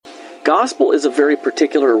gospel is a very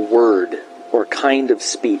particular word or kind of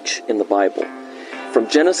speech in the Bible. From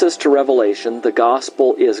Genesis to Revelation, the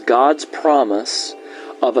gospel is God's promise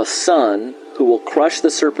of a son who will crush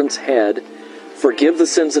the serpent's head, forgive the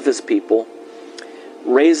sins of his people,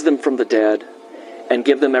 raise them from the dead, and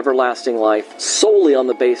give them everlasting life solely on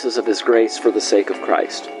the basis of his grace for the sake of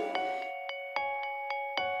Christ.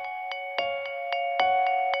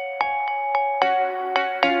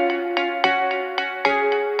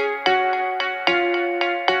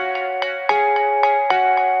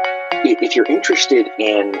 If you're interested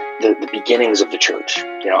in the beginnings of the church,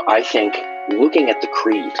 I think looking at the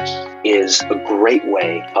creed is a great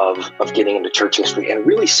way of getting into church history and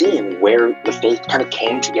really seeing where the faith kind of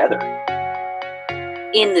came together.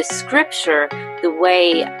 In the scripture, the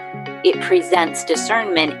way it presents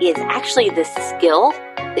discernment is actually the skill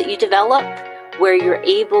that you develop where you're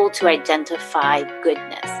able to identify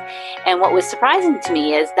goodness. And what was surprising to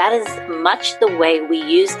me is that is much the way we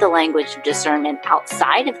use the language of discernment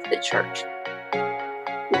outside of the church.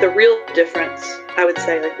 The real difference, I would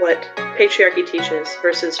say, like what patriarchy teaches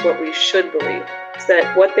versus what we should believe, is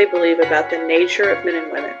that what they believe about the nature of men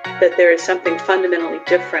and women, that there is something fundamentally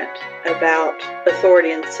different about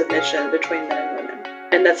authority and submission between men and women.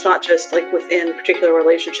 And that's not just like within particular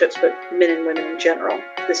relationships, but men and women in general.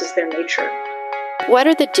 This is their nature. What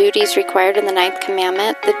are the duties required in the Ninth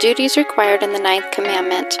Commandment? The duties required in the Ninth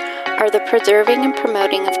Commandment are the preserving and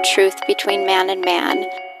promoting of truth between man and man.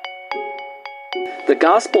 The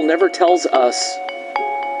gospel never tells us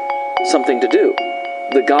something to do.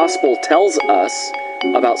 The gospel tells us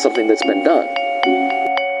about something that's been done.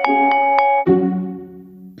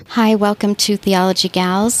 Hi, welcome to Theology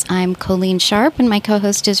Gals. I'm Colleen Sharp, and my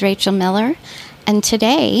co-host is Rachel Miller. And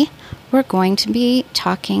today, we're going to be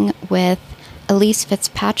talking with Elise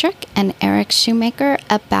Fitzpatrick and Eric Shoemaker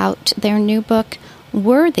about their new book,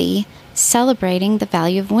 Worthy, Celebrating the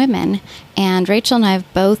Value of Women. And Rachel and I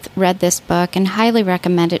have both read this book and highly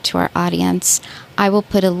recommend it to our audience. I will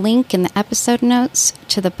put a link in the episode notes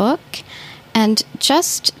to the book. And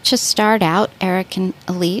just to start out, Eric and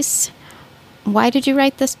Elise, why did you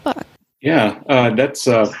write this book? Yeah, that's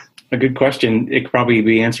a good question. It could probably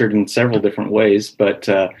be answered in several different ways, but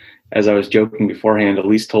as I was joking beforehand,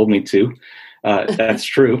 Elise told me to. That's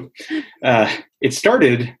true. It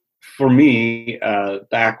started for me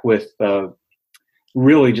back with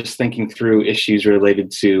really just thinking through issues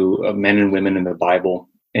related to men and women in the Bible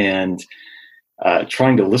and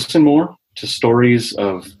trying to listen more to stories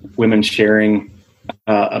of women sharing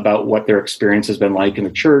about what their experience has been like in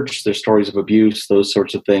the church, their stories of abuse, those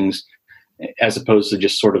sorts of things, as opposed to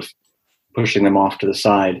just sort of pushing them off to the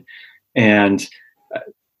side. And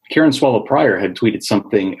Karen Swallow Prior had tweeted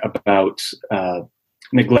something about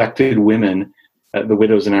neglected women, the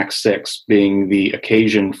widows in Acts 6, being the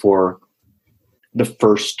occasion for the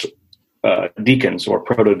first deacons or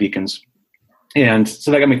proto-deacons. And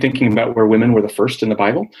so that got me thinking about where women were the first in the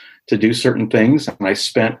Bible to do certain things. And I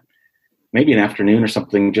spent maybe an afternoon or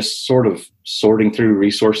something just sort of sorting through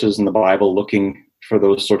resources in the Bible, looking for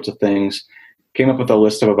those sorts of things. Came up with a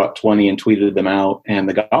list of about 20 and tweeted them out. And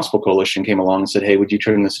the Gospel Coalition came along and said, hey, would you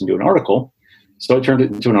turn this into an article? So I turned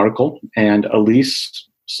it into an article, and Elise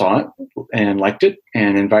saw it and liked it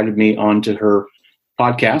and invited me onto her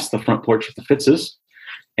podcast, The Front Porch with the Fitzes.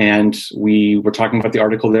 And we were talking about the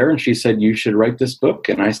article there, and she said, you should write this book.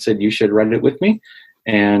 And I said, you should write it with me.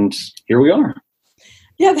 And here we are.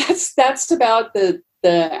 Yeah, that's about the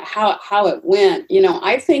how it went.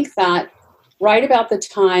 I think that right about the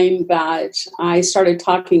time that I started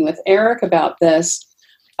talking with Eric about this,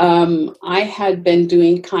 I had been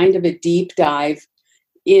doing kind of a deep dive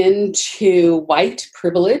into white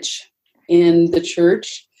privilege in the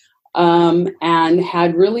church, and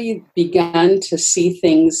had really begun to see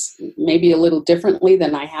things maybe a little differently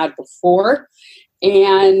than I had before,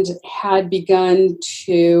 and had begun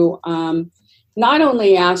to not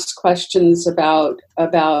only ask questions about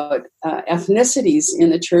ethnicities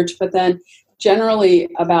in the church, but then generally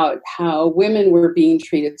about how women were being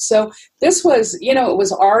treated. So this was, it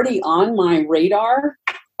was already on my radar.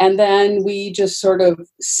 And then we just sort of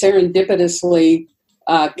serendipitously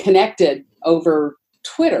connected over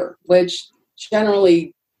Twitter, which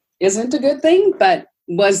generally isn't a good thing, but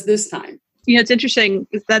was this time. It's interesting.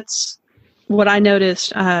 That's what I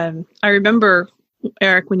noticed. I remember,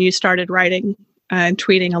 Eric, when you started writing and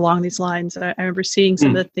tweeting along these lines, I remember seeing some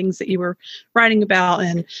of the things that you were writing about,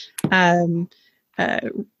 and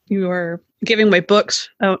you were giving away books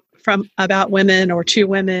about women or to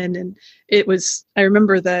women, and it was. I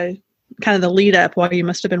remember the kind of the lead up while you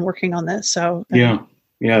must have been working on this. So yeah,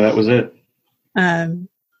 that was it. And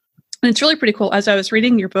it's really pretty cool. As I was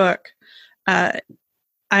reading your book,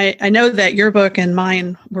 I know that your book and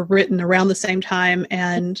mine were written around the same time,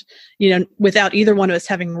 and without either one of us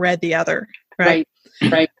having read the other, right?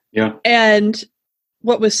 Right. Yeah. And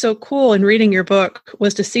what was so cool in reading your book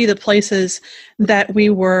was to see the places that we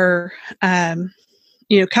were,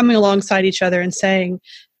 coming alongside each other and saying,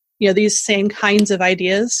 these same kinds of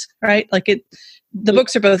ideas, right? Like the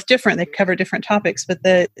books are both different; they cover different topics, but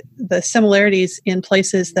the similarities in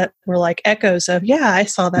places that were like echoes of, yeah, I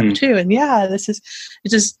saw that too, and yeah,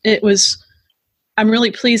 it was. I'm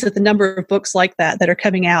really pleased at the number of books like that are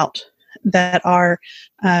coming out that are,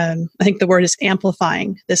 I think the word is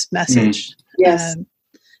amplifying this message. Yes.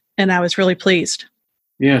 And I was really pleased.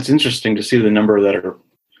 Yeah, it's interesting to see the number that are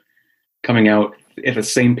coming out at the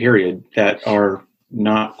same period that are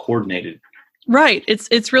not coordinated. Right.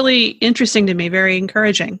 It's really interesting to me, very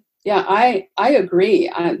encouraging. Yeah, I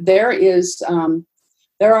agree. There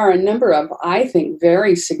are a number of, I think,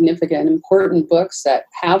 very significant, important books that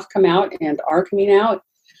have come out and are coming out.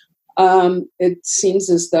 It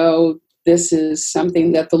seems as though this is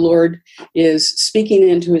something that the Lord is speaking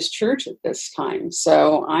into his church at this time.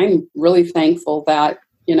 So I'm really thankful that,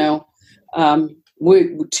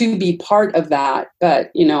 to be part of that.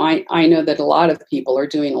 But, I know that a lot of people are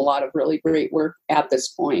doing a lot of really great work at this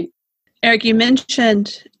point. Eric, you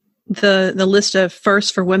mentioned the list of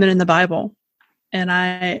firsts for women in the Bible. And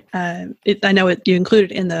I know you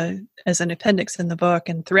included it as an appendix in the book,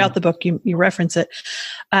 and throughout the book you reference it.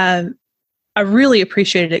 I really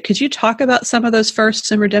appreciated it. Could you talk about some of those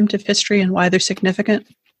firsts in redemptive history and why they're significant?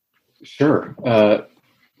 Sure.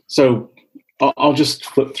 So I'll just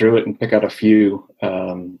flip through it and pick out a few.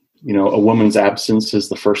 A woman's absence is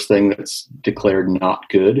the first thing that's declared not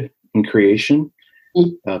good in creation.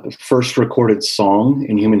 The first recorded song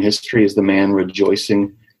in human history is the man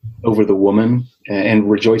rejoicing over the woman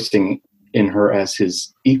and rejoicing in her as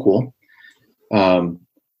his equal. A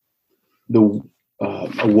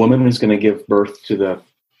woman is going to give birth to the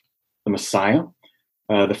Messiah.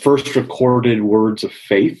 The first recorded words of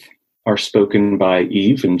faith are spoken by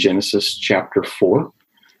Eve in Genesis chapter 4.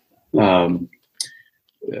 The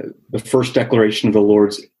first declaration of the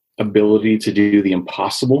Lord's ability to do the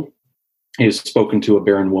impossible is spoken to a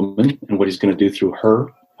barren woman and what he's going to do through her.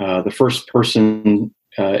 The first person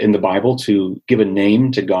in the Bible to give a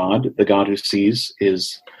name to God, the God who sees,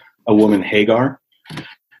 is a woman, Hagar.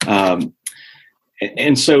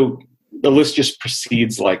 And so the list just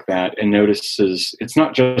proceeds like that and notices it's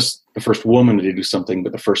not just the first woman to do something,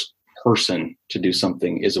 but the first person to do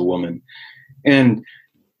something is a woman. And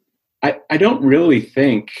I don't really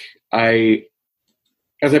think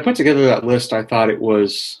as I put together that list, I thought it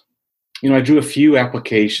was, I drew a few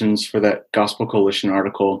applications for that Gospel Coalition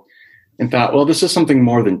article and thought, well, this is something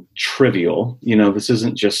more than trivial. This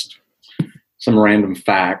isn't just some random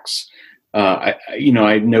facts. I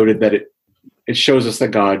noted that it shows us that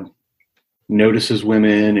God notices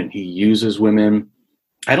women and he uses women.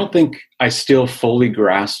 I don't think I still fully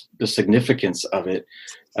grasp the significance of it,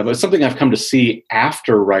 but it's something I've come to see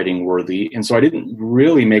after writing Worthy. And so I didn't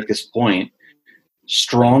really make this point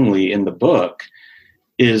strongly in the book,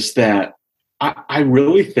 is that I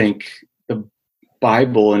really think the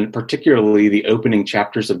Bible, and particularly the opening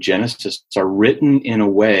chapters of Genesis, are written in a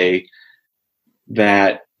way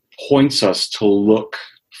that points us to look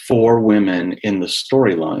for women in the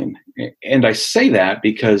storyline. And I say that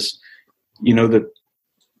because,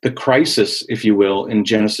 the crisis, if you will, in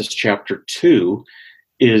Genesis chapter 2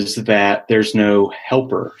 is that there's no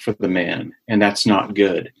helper for the man, and that's not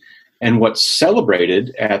good. And what's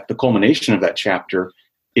celebrated at the culmination of that chapter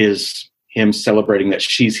is him celebrating that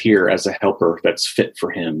she's here as a helper that's fit for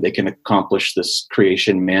him. They can accomplish this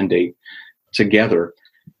creation mandate together.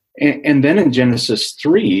 And then in Genesis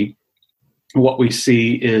 3, what we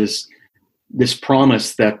see is this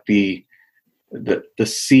promise that the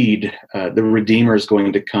seed, the Redeemer, is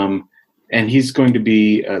going to come, and he's going to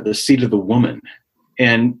be the seed of the woman.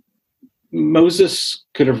 And Moses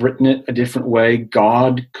could have written it a different way.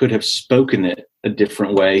 God could have spoken it a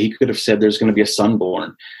different way. He could have said there's going to be a son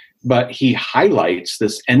born. But he highlights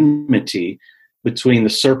this enmity between the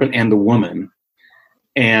serpent and the woman,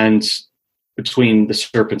 and between the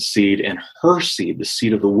serpent's seed and her seed, the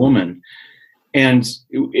seed of the woman. And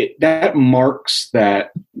that marks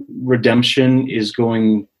that redemption is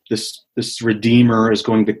going, this Redeemer is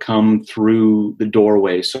going to come through the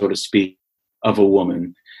doorway, so to speak, of a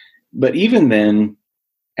woman. But even then,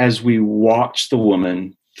 as we watch the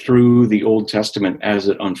woman through the Old Testament as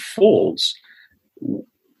it unfolds,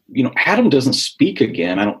 Adam doesn't speak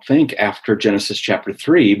again, I don't think, after Genesis chapter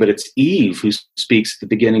 3, but it's Eve who speaks at the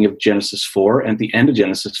beginning of Genesis 4 and at the end of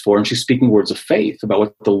Genesis 4, and she's speaking words of faith about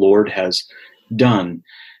what the Lord has done.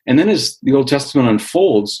 And then as the Old Testament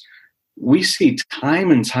unfolds, we see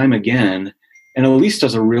time and time again, and Elise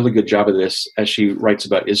does a really good job of this as she writes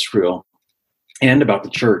about Israel and about the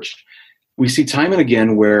church. We see time and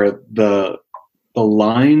again where the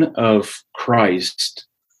line of Christ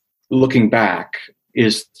looking back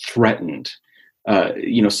is threatened.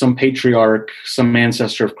 Some patriarch, some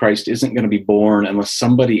ancestor of Christ isn't going to be born unless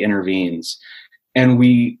somebody intervenes. And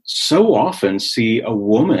we so often see a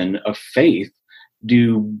woman of faith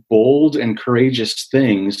do bold and courageous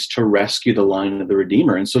things to rescue the line of the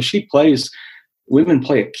Redeemer. And so women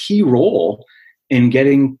play a key role in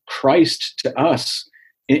getting Christ to us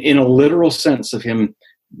in a literal sense of him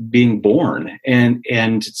being born. And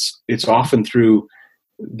it's often through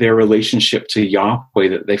their relationship to Yahweh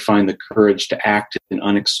that they find the courage to act in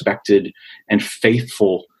unexpected and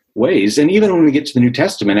faithful ways. And even when we get to the New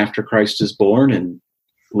Testament, after Christ is born and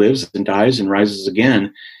lives and dies and rises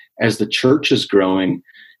again, as the church is growing,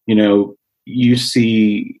 you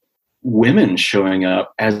see women showing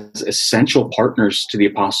up as essential partners to the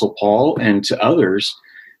Apostle Paul and to others.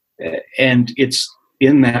 And it's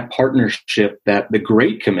in that partnership that the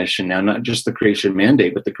Great Commission, now not just the creation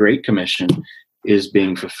mandate, but the Great Commission is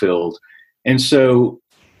being fulfilled. And so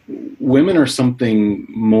women are something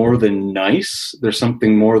more than nice. They're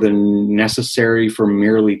something more than necessary for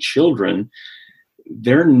merely children.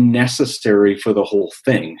 They're necessary for the whole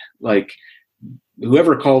thing. Like,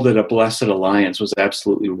 whoever called it a blessed alliance was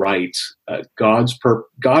absolutely right. God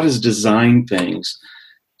has designed things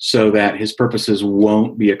so that his purposes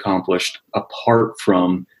won't be accomplished apart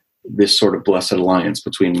from this sort of blessed alliance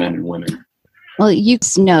between men and women. Well, you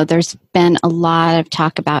know, there's been a lot of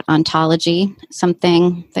talk about ontology,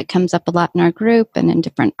 something that comes up a lot in our group and in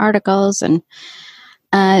different articles. And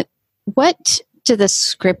what do the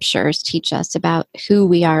scriptures teach us about who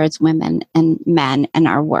we are as women and men and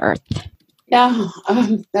our worth? Yeah,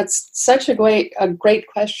 that's such a great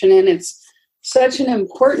question, and it's such an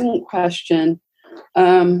important question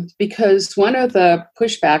because one of the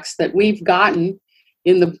pushbacks that we've gotten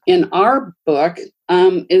in our book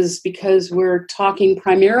is because we're talking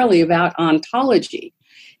primarily about ontology,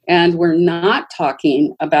 and we're not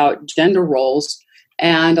talking about gender roles.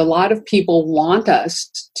 And a lot of people want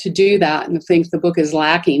us to do that and think the book is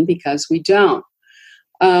lacking because we don't.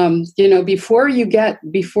 Before you get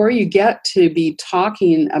to be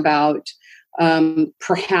talking about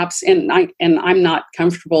perhaps, and I'm not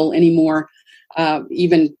comfortable anymore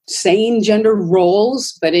even saying gender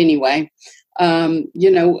roles, but anyway,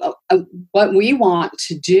 what we want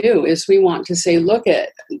to do is we want to say, look, at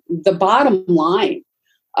the bottom line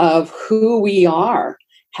of who we are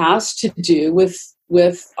has to do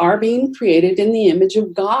with our being created in the image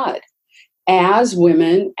of God, as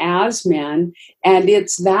women, as men, and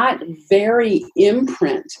it's that very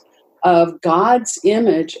imprint of God's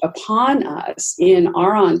image upon us in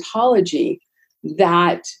our ontology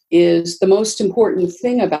that is the most important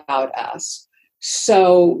thing about us.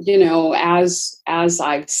 So, as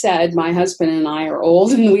I've said, my husband and I are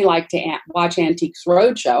old and we like to watch Antiques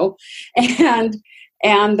Roadshow.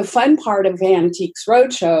 And the fun part of Antiques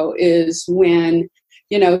Roadshow is when,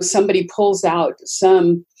 somebody pulls out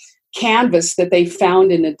some canvas that they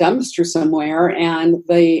found in a dumpster somewhere, and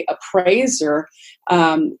the appraiser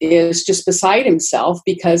is just beside himself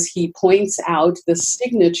because he points out the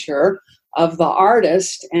signature of the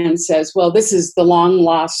artist and says, well, this is the long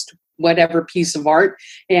lost whatever piece of art,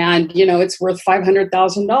 and it's worth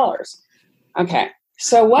 $500,000. Okay,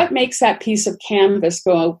 so what makes that piece of canvas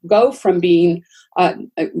go from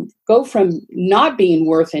not being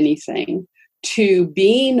worth anything to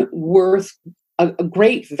being worth a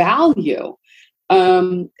great value?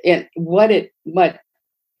 What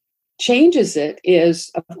changes it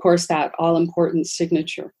is, of course, that all-important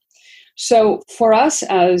signature. So for us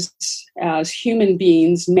as human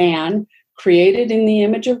beings, man, created in the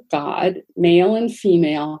image of God, male and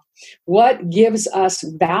female, what gives us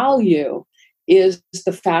value is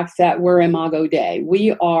the fact that we're imago Dei.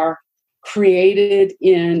 We are created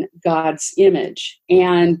in God's image,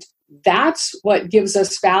 and that's what gives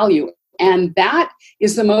us value. And that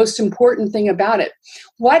is the most important thing about it.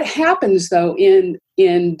 What happens, though, in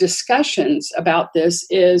discussions about this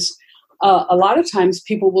is a lot of times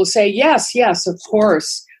people will say, yes, of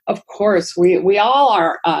course, we all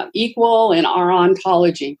are equal in our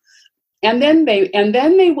ontology. And then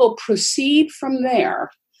they will proceed from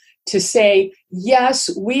there to say, yes,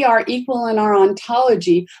 we are equal in our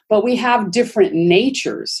ontology, but we have different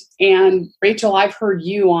natures. And Rachel, I've heard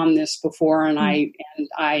you on this before, and I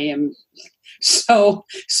am so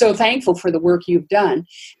thankful for the work you've done.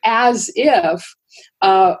 As if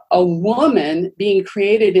a woman being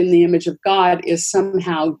created in the image of God is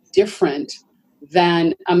somehow different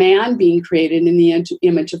than a man being created in the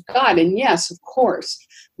image of God. And yes, of course,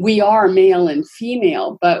 we are male and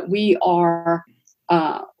female, but we are,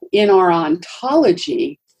 in our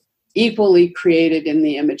ontology, equally created in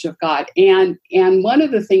the image of God. And one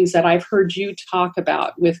of the things that I've heard you talk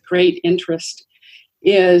about with great interest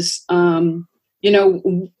is,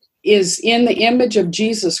 is in the image of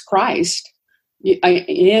Jesus Christ,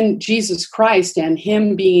 in Jesus Christ and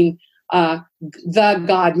him being the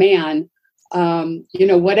God-man,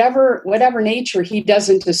 whatever nature he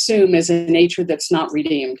doesn't assume is a nature that's not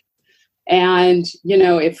redeemed. And,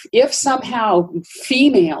 if somehow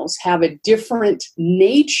females have a different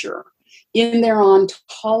nature in their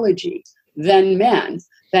ontology than men,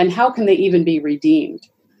 then how can they even be redeemed?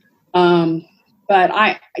 But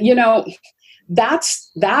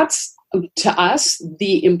that's to us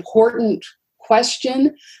the important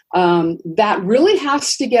question that really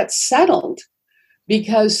has to get settled,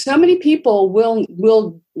 because so many people will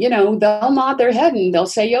they'll nod their head and they'll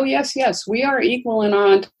say, oh, yes, we are equal in our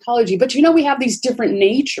ontology, but we have these different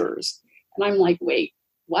natures. And I'm like, wait,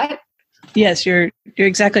 what? Yes, you're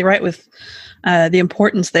exactly right with the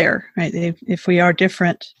importance there, right? If we are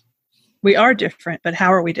different, but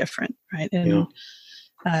how are we different, right? And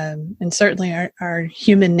and certainly our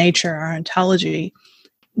human nature, our ontology,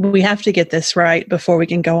 we have to get this right before we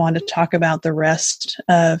can go on to talk about the rest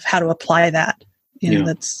of how to apply that.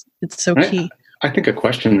 It's so key. I think a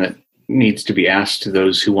question that needs to be asked to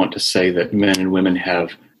those who want to say that men and women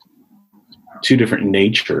have two different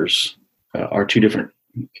natures, are two different,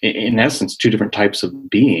 in essence, two different types of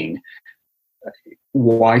being.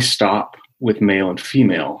 Why stop with male and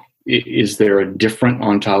female? Is there a different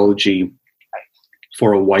ontology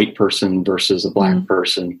for a white person versus a black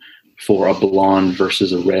person, for a blonde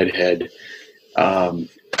versus a redhead?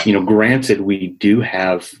 Granted, we do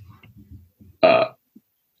have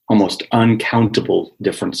almost uncountable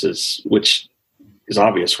differences, which is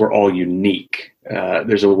obvious. We're all unique.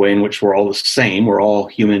 There's a way in which we're all the same. We're all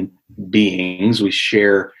human beings. We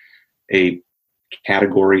share a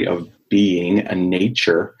category of being, a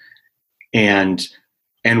nature, and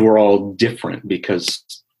we're all different because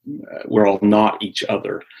we're all not each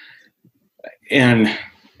other. And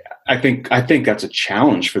I think that's a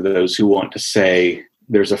challenge for those who want to say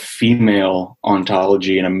there's a female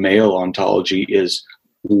ontology and a male ontology. Is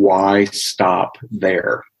why stop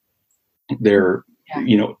there?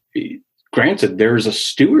 Granted, there's a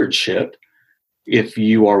stewardship. If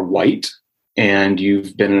you are white and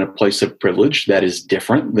you've been in a place of privilege, that is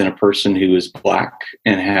different than a person who is black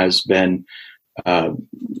and has been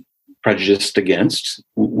prejudiced against.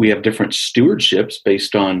 We have different stewardships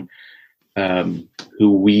based on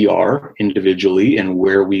who we are individually and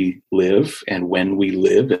where we live and when we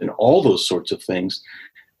live and all those sorts of things.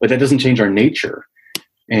 But that doesn't change our nature.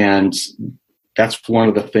 And that's one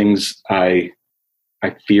of the things I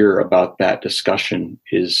fear about that discussion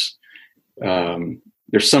is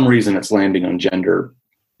there's some reason it's landing on gender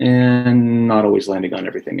and not always landing on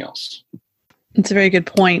everything else. It's a very good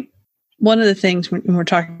point. One of the things when we're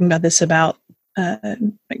talking about this about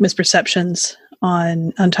misperceptions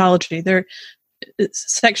on ontology, there's a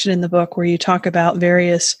section in the book where you talk about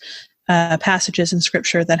various passages in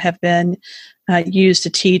Scripture that have been used to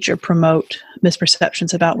teach or promote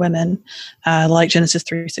misperceptions about women, like Genesis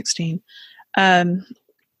 3:16.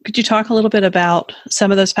 Could you talk a little bit about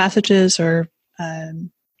some of those passages or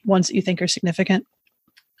ones that you think are significant?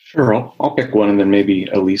 Sure, I'll pick one, and then maybe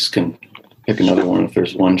Elise can pick another one if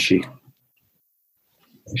there's one she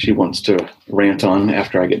wants to rant on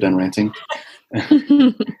after I get done ranting.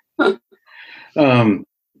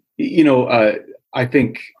 I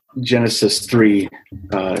think Genesis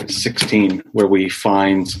 3:16, where we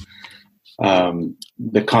find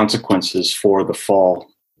the consequences for the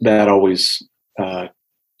fall, that always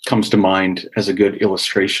comes to mind as a good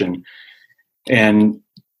illustration. And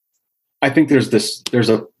I think there's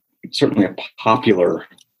certainly a popular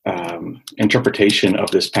interpretation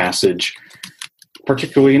of this passage,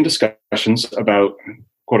 particularly in discussions about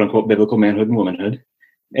quote unquote biblical manhood and womanhood.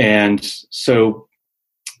 And so,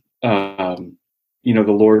 the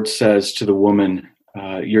Lord says to the woman,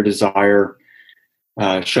 your desire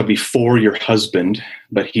shall be for your husband,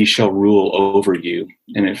 but he shall rule over you.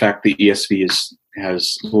 And in fact, the ESV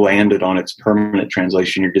has landed on its permanent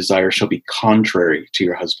translation, your desire shall be contrary to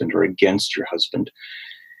your husband or against your husband.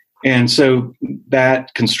 And so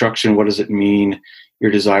that construction, what does it mean?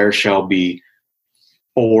 Your desire shall be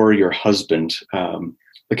for your husband.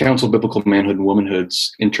 The Council of Biblical Manhood and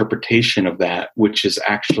Womanhood's interpretation of that, which is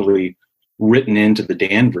actually written into the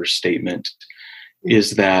Danvers statement,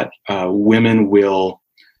 is that women will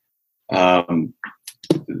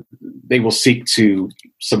they will seek to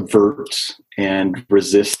subvert and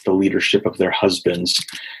resist the leadership of their husbands,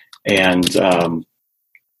 and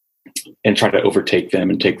try to overtake them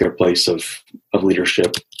and take their place of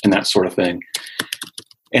leadership and that sort of thing.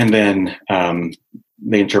 And then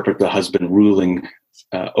they interpret the husband ruling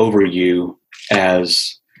over you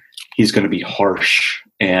as he's going to be harsh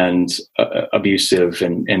and abusive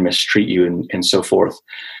and mistreat you and so forth.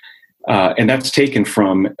 And that's taken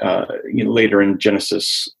from later in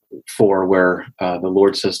Genesis 4, where the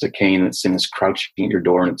Lord says to Cain that sin is crouching at your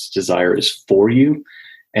door and its desire is for you,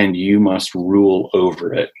 and you must rule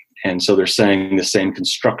over it. And so they're saying the same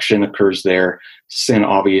construction occurs there. Sin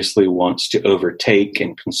obviously wants to overtake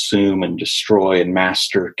and consume and destroy and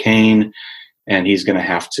master Cain, and he's going to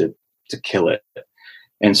have to kill it.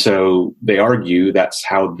 And so they argue that's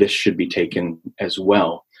how this should be taken as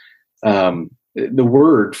well. The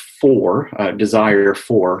word for, desire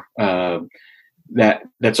for,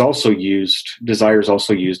 that's also used, desire is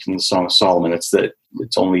also used in the Song of Solomon.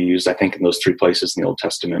 It's only used, I think, in those 3 places in the Old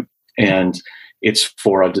Testament. And it's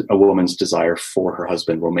for a woman's desire for her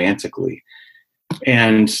husband romantically.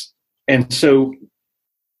 And so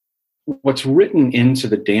what's written into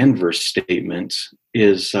the Danvers statement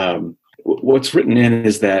is, what's written in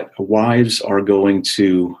is that wives are going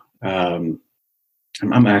to, I'm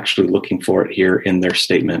actually looking for it here in their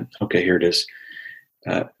statement. Okay, here it is.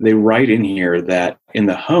 They write in here that in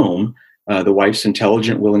the home, the wife's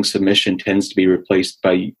intelligent, willing submission tends to be replaced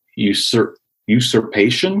by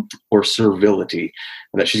usurpation or servility,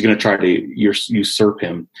 that she's going to try to usurp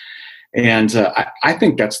him. And I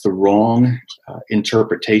think that's the wrong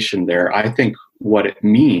interpretation there. I think what it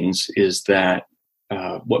means is that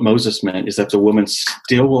what Moses meant is that the woman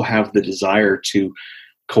still will have the desire to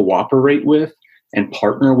cooperate with and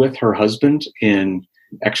partner with her husband in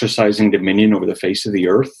exercising dominion over the face of the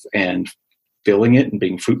earth and filling it and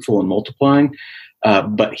being fruitful and multiplying.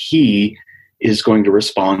 But he is going to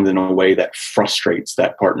respond in a way that frustrates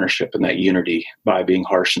that partnership and that unity by being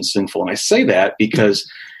harsh and sinful. And I say that because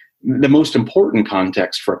the most important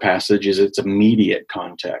context for a passage is its immediate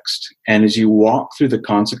context. And as you walk through the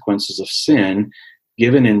consequences of sin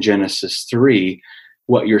given in Genesis 3,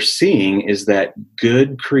 what you're seeing is that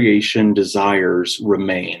good creation desires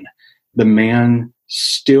remain. The man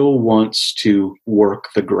still wants to work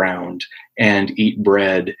the ground and eat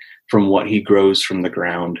bread from what he grows from the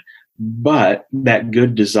ground. But that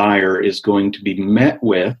good desire is going to be met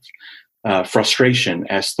with frustration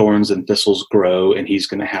as thorns and thistles grow, and he's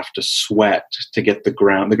going to have to sweat to get the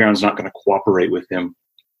ground. The ground's not going to cooperate with him.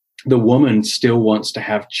 The woman still wants to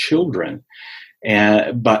have children,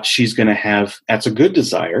 but she's going to have, that's a good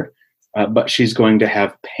desire, but she's going to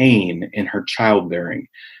have pain in her childbearing.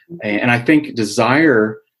 And I think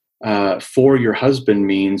desire for your husband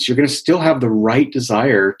means you're going to still have the right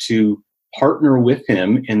desire to partner with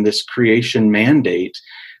him in this creation mandate,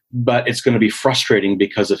 but it's going to be frustrating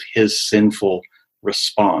because of his sinful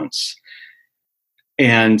response.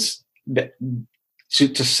 And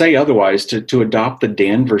to say otherwise, to adopt the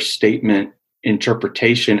Danvers statement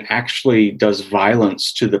interpretation actually does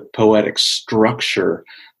violence to the poetic structure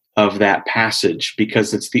of that passage,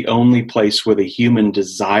 because it's the only place where the human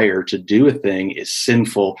desire to do a thing is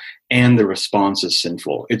sinful and the response is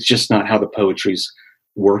sinful. It's just not how the poetry's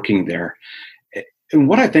working there. And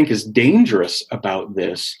what I think is dangerous about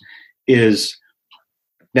this is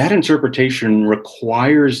that interpretation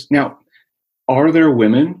requires, now, are there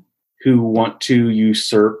women who want to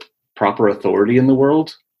usurp proper authority in the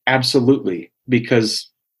world? Absolutely, because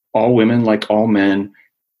all women, like all men,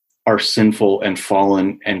 are sinful and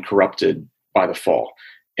fallen and corrupted by the fall.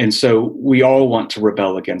 And so we all want to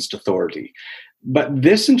rebel against authority. But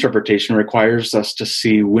this interpretation requires us to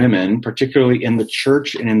see women, particularly in the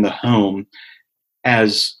church and in the home,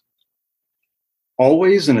 as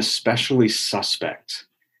always and especially suspect.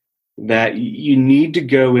 That you need to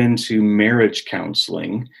go into marriage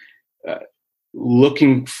counseling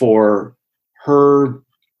looking for her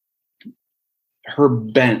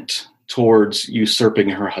bent towards usurping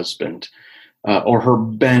her husband, or her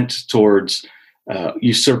bent towards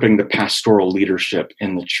usurping the pastoral leadership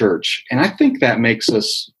in the church. And I think that makes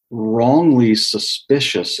us wrongly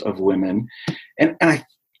suspicious of women. And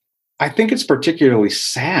I think it's particularly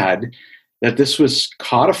sad that this was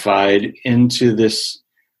codified into this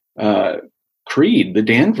creed, the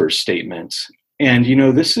Danvers statement. And,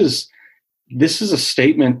 this is a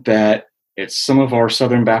statement that at some of our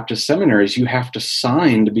Southern Baptist seminaries, you have to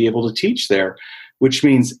sign to be able to teach there, which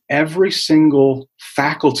means every single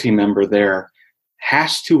faculty member there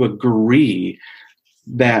has to agree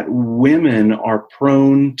that women are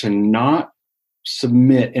prone to not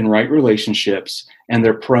submit in right relationships, and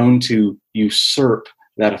they're prone to usurp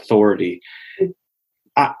that authority.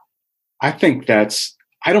 I think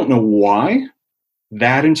I don't know why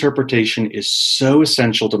that interpretation is so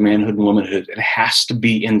essential to manhood and womanhood. It has to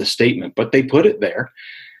be in the statement, but they put it there.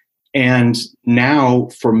 And now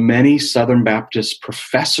for many Southern Baptist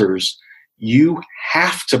professors, you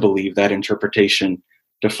have to believe that interpretation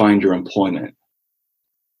to find your employment.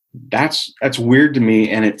 That's weird to me,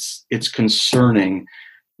 and it's concerning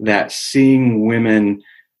that seeing women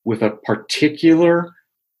with a particular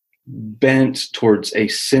bent towards a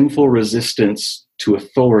sinful resistance to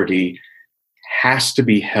authority has to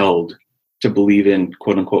be held to believe in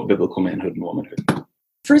quote unquote biblical manhood and womanhood.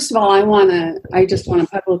 First of all, I just want to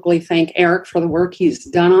publicly thank Eric for the work he's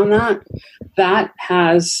done on that. That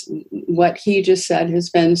has, what he just said has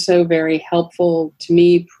been so very helpful to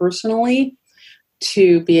me personally,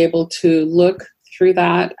 to be able to look through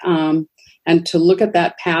that and to look at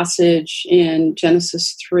that passage in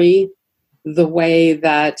Genesis 3 the way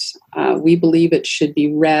that we believe it should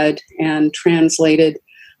be read and translated.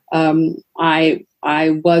 I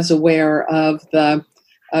was aware of the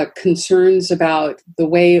concerns about the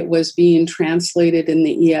way it was being translated in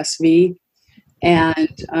the ESV,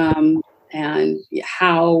 and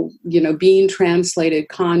how, being translated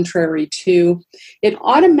contrary to, it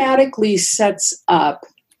automatically sets up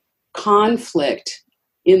conflict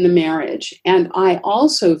in the marriage. And I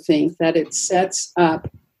also think that it sets up,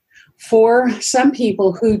 for some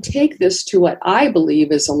people who take this to what I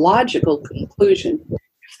believe is a logical conclusion,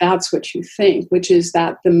 if that's what you think, which is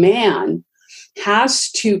that the man has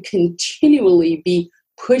to continually be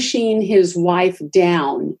pushing his wife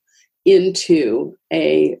down into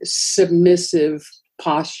a submissive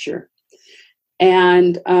posture.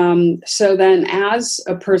 And so then, as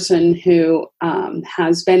a person who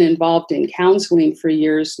has been involved in counseling for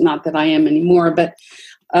years, not that I am anymore, but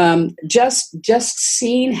just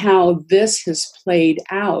seeing how this has played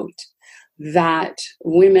out, that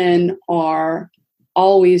women are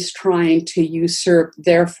always trying to usurp,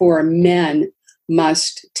 therefore men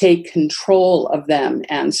must take control of them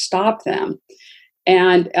and stop them.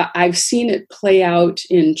 And I've seen it play out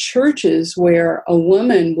in churches where a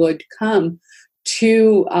woman would come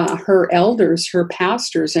to her elders, her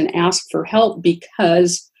pastors, and ask for help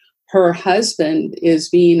because her husband is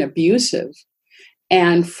being abusive.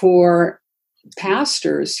 And for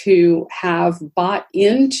pastors who have bought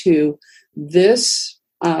into this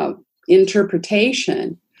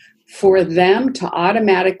interpretation, for them to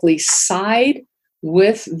automatically side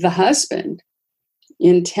with the husband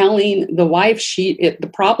in telling the wife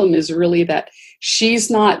the problem is really that she's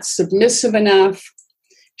not submissive enough,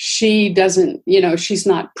 she doesn't, she's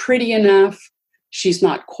not pretty enough, she's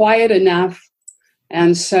not quiet enough.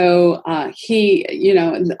 And so he,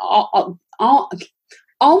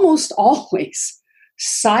 almost always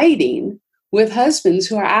siding with husbands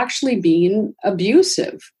who are actually being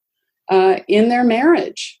abusive in their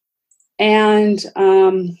marriage. And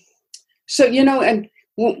so, and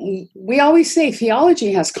we always say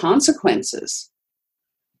theology has consequences.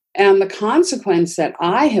 And the consequence that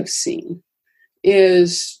I have seen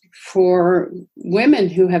is for women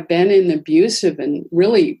who have been in abusive and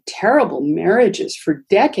really terrible marriages for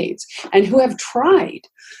decades, and who have tried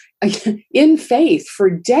in faith for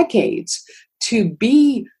decades to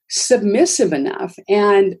be submissive enough,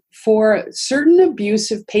 and for certain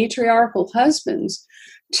abusive patriarchal husbands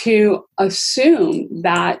to assume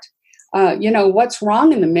that what's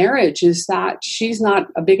wrong in the marriage is that she's not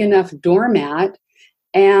a big enough doormat,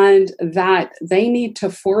 and that they need to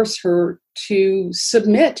force her to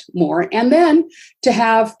submit more, and then to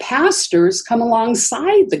have pastors come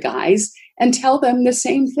alongside the guys and tell them the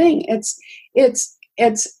same thing. It's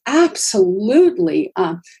absolutely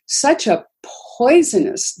such a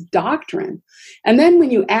poisonous doctrine. And then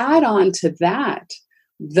when you add on to that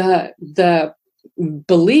the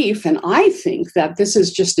belief, and I think that this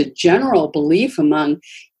is just a general belief among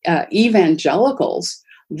evangelicals,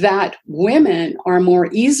 that women are more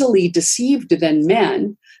easily deceived than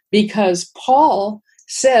men, because Paul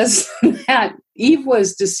says that Eve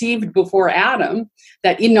was deceived before Adam,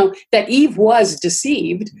 that Eve was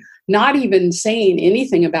deceived, not even saying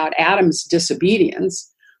anything about Adam's disobedience,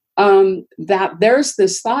 that there's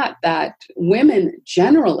this thought that women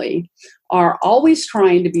generally are always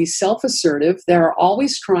trying to be self-assertive. They're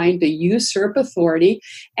always trying to usurp authority.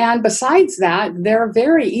 And besides that, they're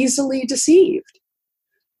very easily deceived.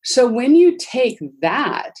 So when you take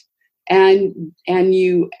that and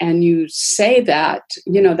you say that,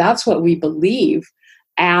 that's what we believe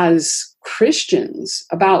as Christians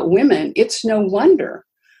about women, it's no wonder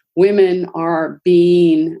women are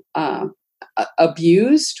being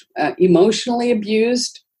abused, emotionally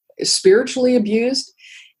abused, spiritually abused.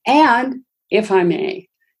 And if I may,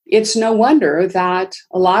 it's no wonder that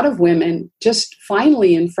a lot of women just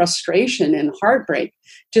finally, in frustration and heartbreak,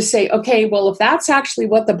 just say, okay, well, if that's actually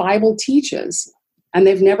what the Bible teaches, and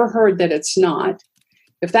they've never heard that it's not,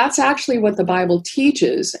 if that's actually what the Bible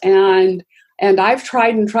teaches, and I've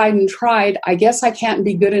tried and tried and tried, I guess I can't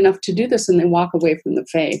be good enough to do this, and they walk away from the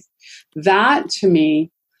faith. That, to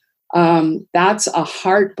me, that's a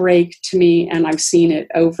heartbreak to me, and I've seen it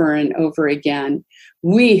over and over again.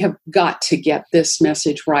 We have got to get this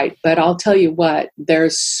message right, but I'll tell you what,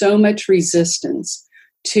 there's so much resistance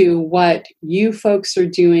to what you folks are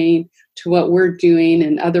doing, to what we're doing,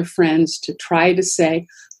 and other friends to try to say,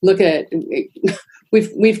 look at,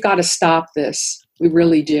 we've got to stop this. We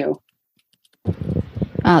really do.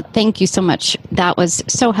 Thank you so much. That was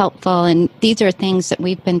so helpful. And these are things that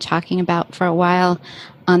we've been talking about for a while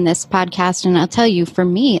on this podcast. And I'll tell you, for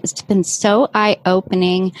me, it's been so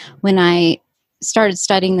eye-opening when I started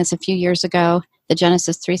studying this a few years ago, the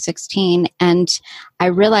Genesis 3:16, and I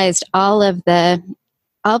realized all of the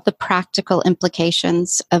practical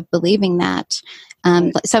implications of believing that.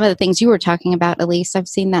 Some of the things you were talking about, Elise, I've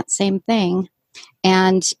seen that same thing.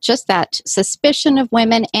 And just that suspicion of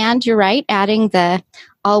women, and you're right, adding the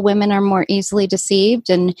all women are more easily deceived,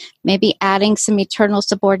 and maybe adding some eternal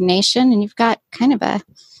subordination, and you've got kind of a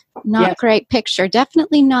not great picture.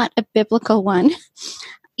 Definitely not a biblical one.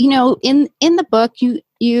 In the book,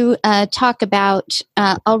 you talk about,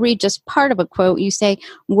 I'll read just part of a quote. You say,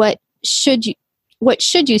 what should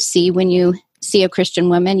you see when you see a Christian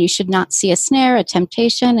woman? You should not see a snare, a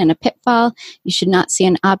temptation, and a pitfall. You should not see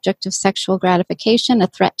an object of sexual gratification, a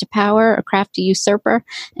threat to power, a crafty usurper,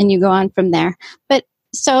 and you go on from there. But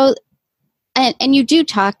so, and you do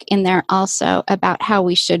talk in there also about how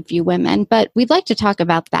we should view women, but we'd like to talk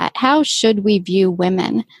about that. How should we view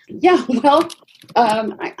women? Yeah, well,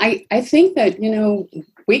 I think that,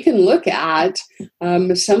 we can look at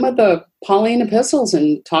some of the Pauline epistles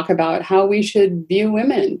and talk about how we should view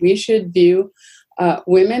women. We should view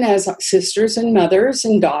women as sisters and mothers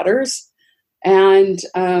and daughters, and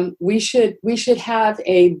we should have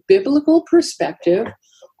a biblical perspective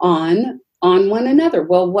on one another.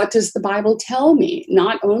 Well, what does the Bible tell me?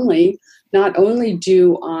 Not only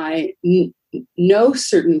do I know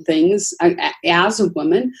certain things as a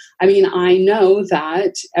woman. I mean, I know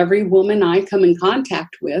that every woman I come in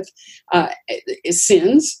contact with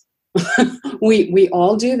sins. we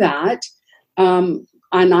all do that. And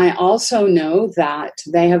I also know that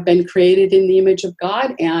they have been created in the image of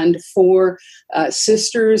God. And for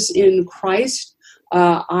sisters in Christ,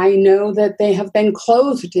 I know that they have been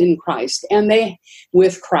clothed in Christ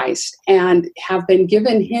with Christ, and have been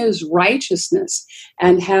given His righteousness,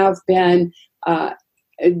 and have been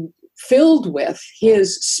filled with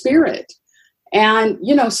His Spirit. And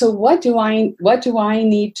so what do I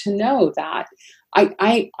need to know? That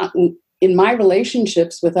I in my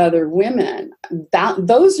relationships with other women,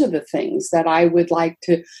 those are the things that I would like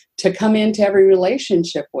to come into every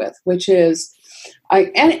relationship with, which is.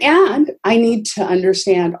 And I need to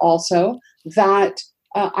understand also that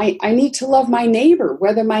I need to love my neighbor,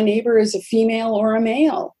 whether my neighbor is a female or a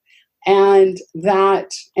male, and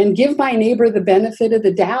give my neighbor the benefit of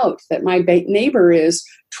the doubt that my neighbor is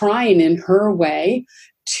trying in her way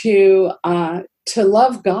to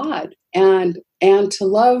love God and to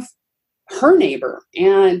love her neighbor,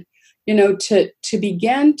 and to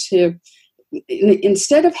begin to.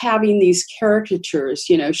 Instead of having these caricatures,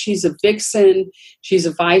 she's a vixen, she's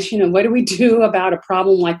a vice, what do we do about a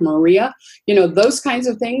problem like Maria? Those kinds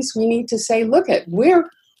of things we need to say, look at,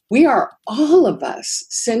 we are all of us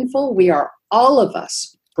sinful. We are all of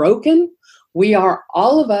us broken. We are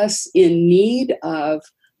all of us in need of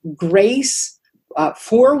grace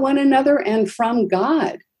for one another and from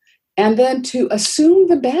God. And then to assume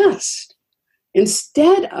the best.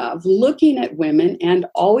 Instead of looking at women and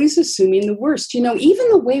always assuming the worst. Even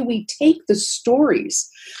the way we take the stories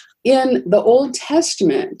in the Old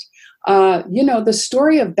Testament, the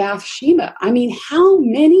story of Bathsheba. I mean, how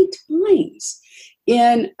many times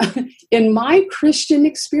in my Christian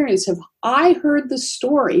experience have I heard the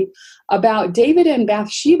story about David and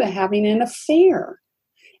Bathsheba having an affair?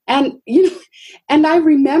 And, and I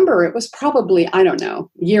remember it was probably, I don't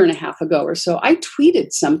know, a year and a half ago or so, I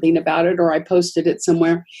tweeted something about it, or I posted it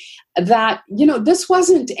somewhere, that, this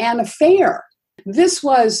wasn't an affair. This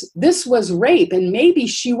was rape, and maybe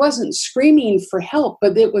she wasn't screaming for help,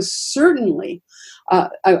 but it was certainly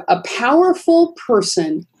a powerful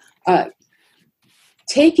person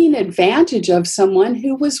taking advantage of someone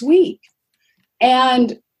who was weak.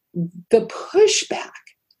 And the pushback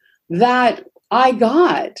that I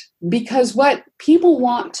got, because what people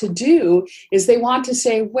want to do is they want to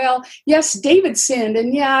say, well, yes, David sinned,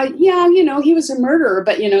 and yeah, he was a murderer,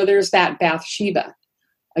 but there's that Bathsheba.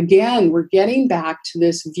 Again, we're getting back to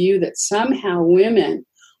this view that somehow women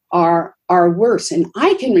are worse. And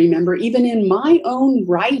I can remember even in my own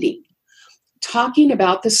writing talking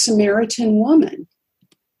about the Samaritan woman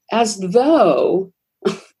as though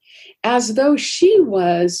she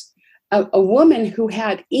was a woman who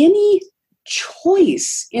had any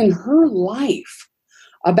choice in her life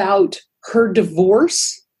about her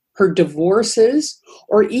divorce, her divorces,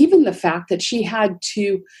 or even the fact that she had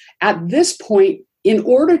to, at this point, in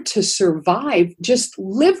order to survive, just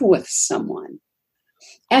live with someone.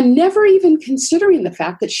 And never even considering the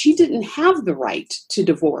fact that she didn't have the right to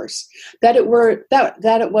divorce, that it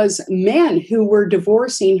was men who were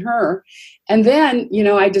divorcing her. And then,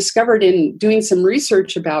 I discovered in doing some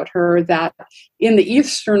research about her that in the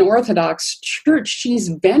Eastern Orthodox Church, she's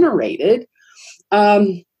venerated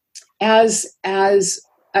as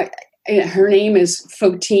her name is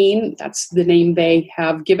Fotine. That's the name they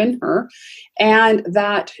have given her. And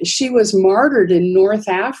that she was martyred in North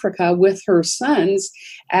Africa with her sons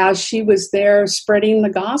as she was there spreading the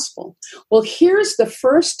gospel. Well, here's the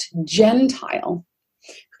first Gentile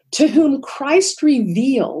to whom Christ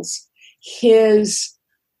reveals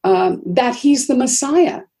that he's the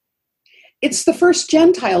Messiah. It's the first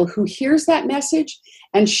Gentile who hears that message,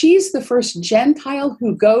 and she's the first Gentile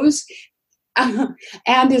who goes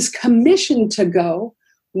and is commissioned to go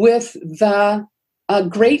with the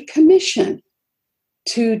Great Commission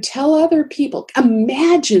to tell other people.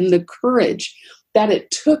 Imagine the courage that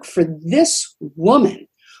it took for this woman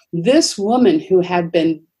who had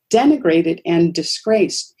been denigrated and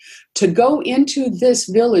disgraced, to go into this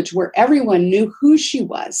village where everyone knew who she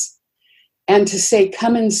was and to say,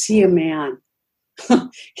 come and see a man.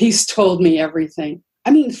 He's told me everything.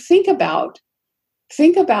 I mean, think about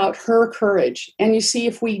her courage. And you see,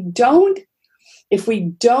 if we don't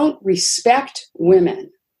respect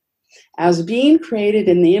women as being created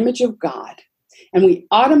in the image of God, and we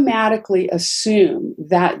automatically assume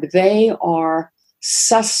that they are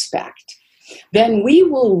suspect, then we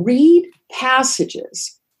will read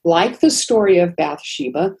passages like the story of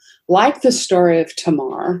Bathsheba, like the story of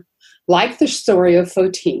Tamar, like the story of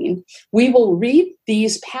Fotine. We will read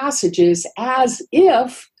these passages as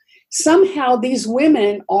if somehow these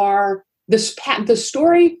women are the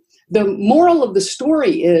story. The moral of the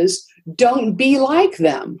story is don't be like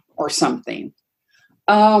them or something.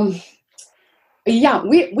 We've got.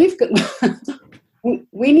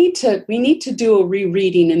 We need to do a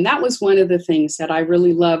rereading, and that was one of the things that I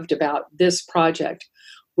really loved about this project,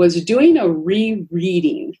 was doing a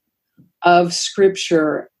rereading of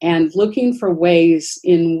Scripture and looking for ways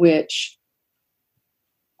in which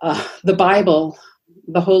the Bible,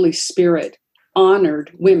 the Holy Spirit,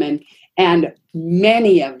 honored women, and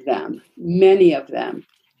many of them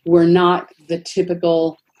were not the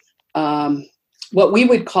typical, what we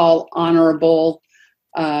would call honorable,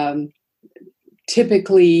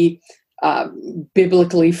 typically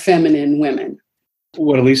biblically feminine women.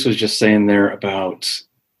 What Elise was just saying there about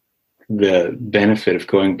the benefit of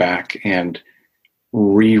going back and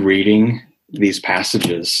rereading these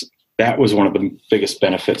passages, that was one of the biggest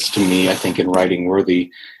benefits to me, I think, in writing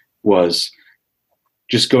Worthy, was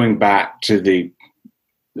just going back to the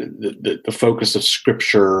focus of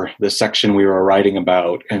Scripture, the section we were writing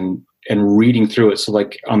about, and reading through it. So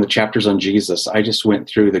like on the chapters on Jesus, I just went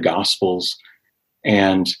through the Gospels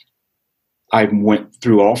and I went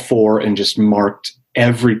through all four and just marked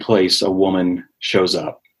every place a woman shows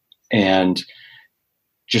up and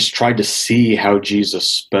just tried to see how Jesus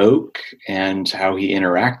spoke and how he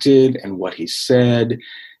interacted and what he said.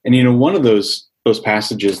 And, one of those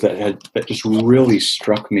passages that just really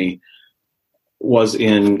struck me was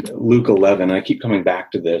in Luke 11. I keep coming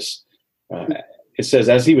back to this. It says,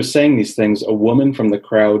 as he was saying these things, a woman from the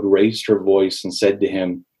crowd raised her voice and said to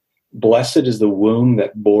him, "Blessed is the womb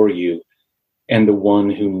that bore you and the one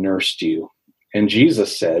who nursed you." And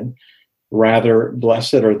Jesus said, "Rather,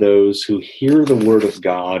 blessed are those who hear the word of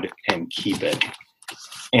God and keep it."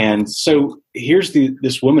 And so here's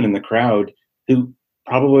this woman in the crowd who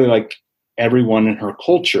probably, like everyone in her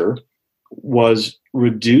culture was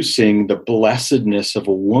reducing the blessedness of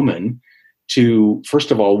a woman to,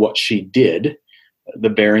 first of all, what she did, the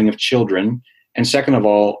bearing of children, and second of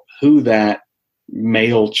all, who that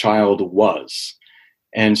male child was.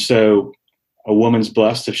 And so a woman's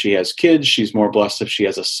blessed if she has kids, she's more blessed if she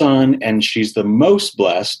has a son, and she's the most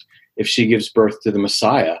blessed if she gives birth to the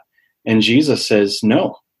Messiah. And Jesus says,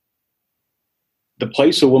 no. The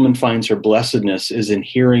place a woman finds her blessedness is in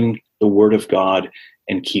hearing the word of God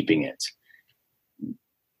and keeping it.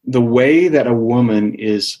 The way that a woman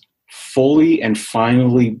is fully and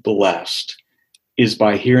finally blessed is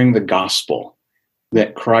by hearing the gospel,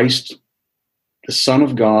 that Christ, the Son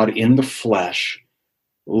of God in the flesh,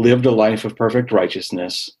 lived a life of perfect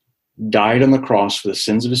righteousness, died on the cross for the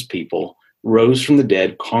sins of his people, rose from the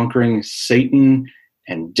dead, conquering Satan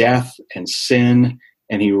and death and sin,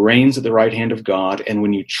 and he reigns at the right hand of God. And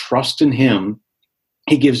when you trust in him,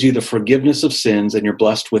 he gives you the forgiveness of sins, and you're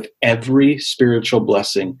blessed with every spiritual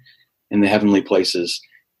blessing in the heavenly places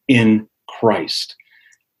in Christ.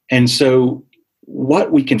 And so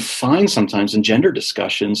what we can find sometimes in gender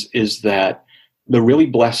discussions is that the really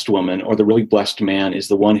blessed woman or the really blessed man is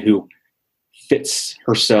the one who fits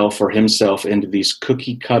herself or himself into these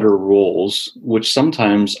cookie cutter roles, which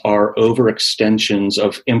sometimes are overextensions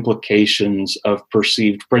of implications of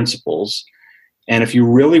perceived principles. And if you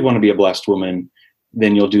really want to be a blessed woman,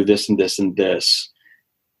 then you'll do this and this and this,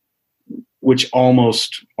 which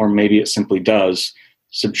almost, or maybe it simply does,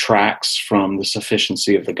 subtracts from the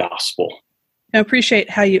sufficiency of the gospel. I appreciate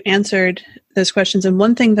how you answered those questions. And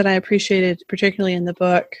one thing that I appreciated, particularly in the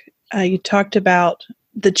book, you talked about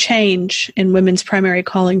the change in women's primary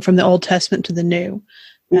calling from the Old Testament to the New.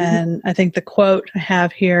 Mm-hmm. And I think the quote I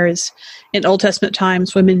have here is, in Old Testament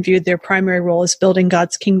times, women viewed their primary role as building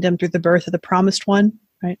God's kingdom through the birth of the promised one,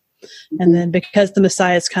 right? Mm-hmm. And then because the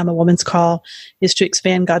Messiah has come, a woman's call is to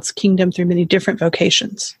expand God's kingdom through many different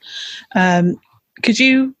vocations. Could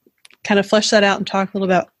you kind of flesh that out and talk a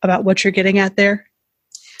little about what you're getting at there?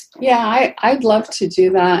 Yeah, I'd love to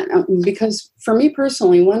do that, because for me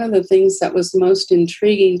personally, one of the things that was most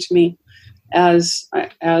intriguing to me as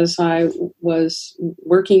I was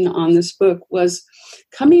working on this book was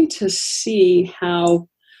coming to see how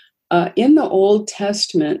in the Old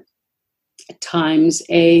Testament times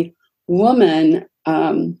a woman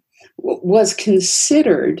was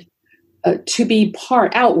considered to be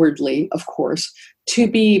part, outwardly, of course, to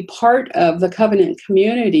be part of the covenant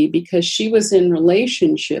community because she was in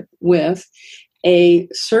relationship with a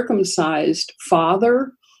circumcised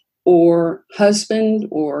father or husband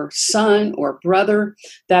or son or brother,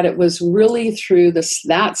 that it was really through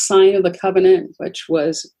that sign of the covenant, which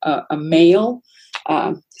was a male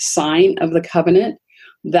sign of the covenant,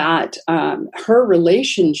 that her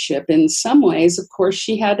relationship, in some ways, of course,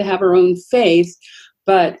 she had to have her own faith,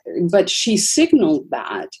 but she signaled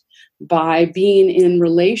that by being in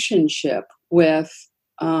relationship with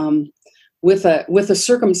a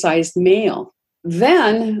circumcised male.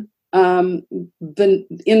 Then in the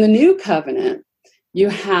new covenant, you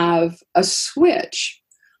have a switch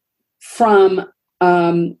from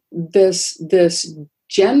this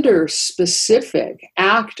gender specific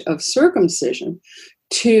act of circumcision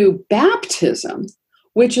to baptism,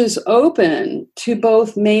 which is open to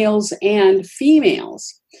both males and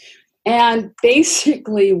females. And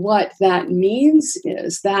basically what that means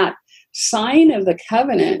is that sign of the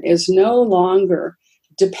covenant is no longer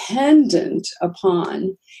dependent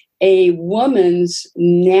upon a woman's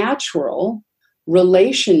natural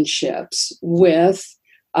relationships with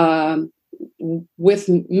males,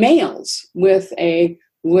 and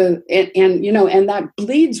that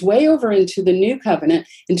bleeds way over into the new covenant,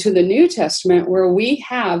 into the New Testament, where we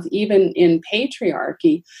have, even in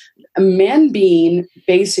patriarchy, men being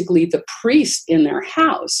basically the priest in their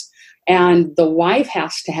house, and the wife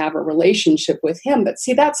has to have a relationship with him. But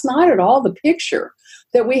see, that's not at all the picture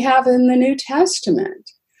that we have in the New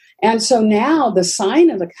Testament. And so now the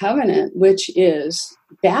sign of the covenant, which is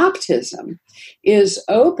baptism, is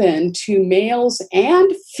open to males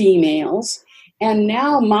and females. And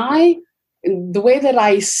now the way that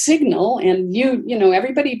I signal, and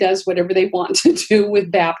everybody does whatever they want to do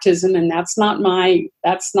with baptism, and that's not my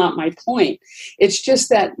point. It's just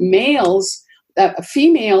that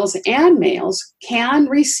females and males can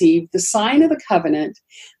receive the sign of the covenant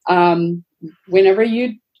whenever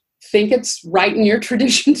you think it's right in your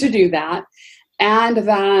tradition to do that, and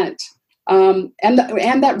that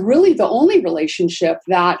really the only relationship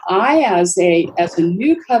that I, as a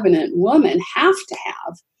new covenant woman, have to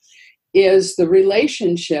have is the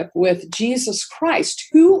relationship with Jesus Christ,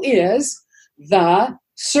 who is the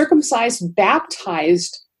circumcised,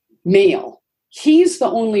 baptized male. He's the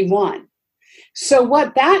only one. So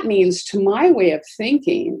what that means to my way of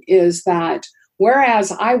thinking is that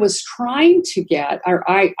whereas I was trying to get, or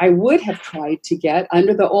I would have tried to get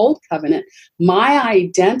under the old covenant, my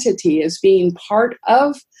identity as being part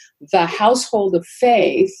of the household of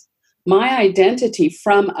faith, my identity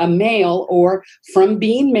from a male or from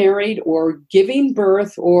being married or giving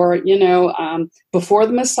birth or, before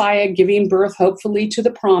the Messiah, giving birth hopefully to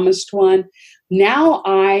the promised one. Now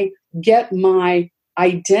I get my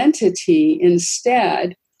identity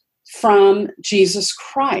instead from Jesus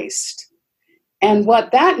Christ. And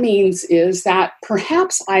what that means is that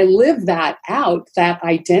perhaps I live that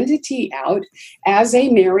identity out as a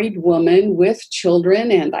married woman with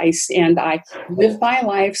children, and I live my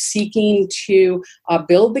life seeking to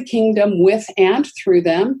build the kingdom with and through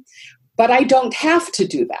them, but I don't have to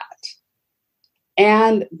do that.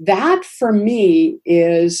 And that, for me,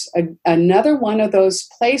 is another one of those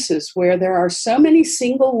places where there are so many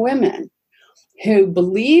single women who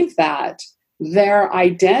believe that their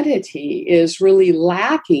identity is really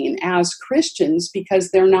lacking as Christians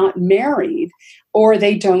because they're not married or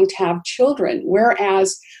they don't have children.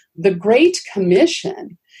 Whereas the Great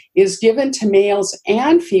Commission is given to males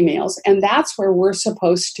and females, and that's where we're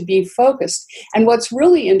supposed to be focused. And what's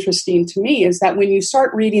really interesting to me is that when you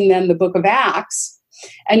start reading then the book of Acts,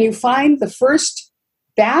 and you find the first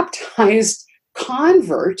baptized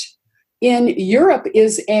convert in Europe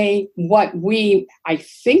is what we, I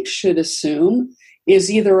think, should assume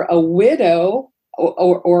is either a widow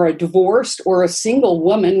or a divorced or a single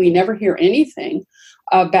woman. We never hear anything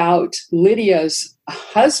about Lydia's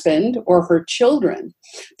husband or her children.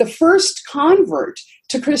 The first convert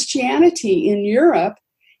to Christianity in Europe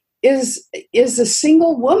is a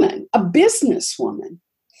single woman, a businesswoman.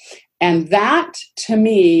 And that, to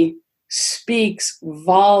me, speaks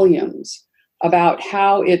volumes about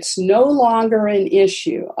how it's no longer an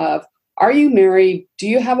issue of, are you married? Do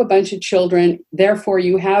you have a bunch of children? Therefore,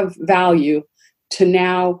 you have value, to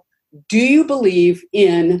now, do you believe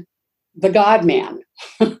in the God-man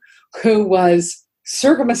who was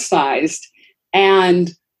circumcised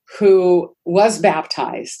and who was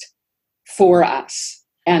baptized for us?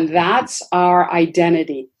 And that's our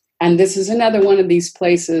identity. And this is another one of these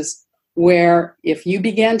places where if you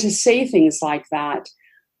begin to say things like that,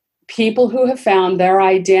 people who have found their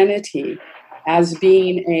identity as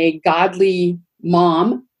being a godly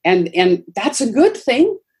mom, and that's a good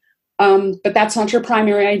thing, but that's not your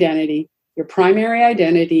primary identity. Your primary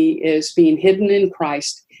identity is being hidden in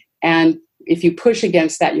Christ. And if you push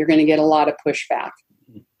against that, you're going to get a lot of pushback.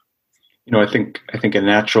 I think a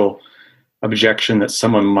natural objection that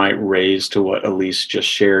someone might raise to what Elise just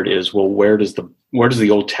shared is, well, where does the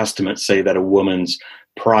Old Testament say that a woman's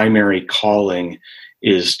primary calling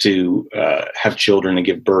is to have children and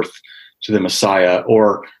give birth to the Messiah?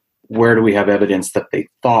 Or where do we have evidence that they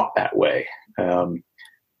thought that way?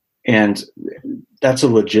 And that's a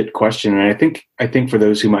legit question. And I think for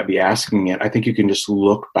those who might be asking it, I think you can just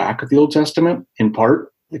look back at the Old Testament. In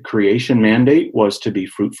part, the creation mandate was to be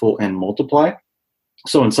fruitful and multiply.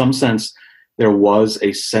 So in some sense, there was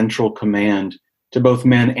a central command to both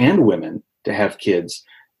men and women to have kids.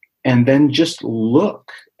 And then just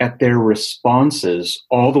look at their responses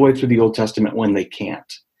all the way through the Old Testament when they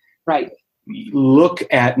can't. Right. Look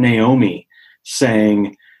at Naomi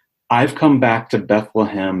saying, I've come back to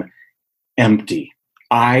Bethlehem empty.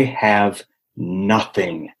 I have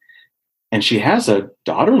nothing. And she has a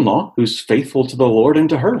daughter-in-law who's faithful to the Lord and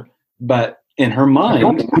to her. But in her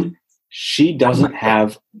mind, she doesn't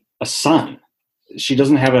have a son. She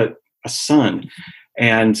doesn't have a son.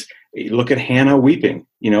 And look at Hannah weeping,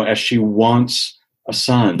 as she wants a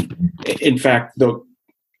son. In fact,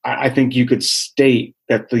 I think you could state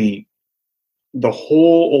that the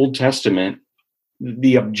whole Old Testament,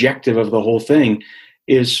 the objective of the whole thing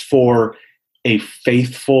is for a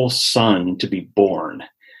faithful son to be born.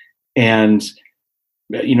 And,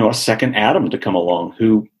 a second Adam to come along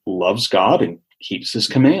who loves God and keeps his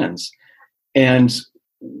commands. And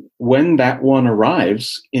when that one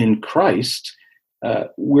arrives in Christ,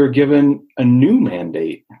 we're given a new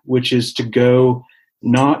mandate, which is to go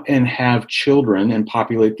not and have children and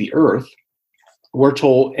populate the earth. We're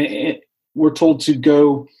told to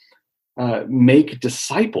go make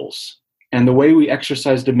disciples. And the way we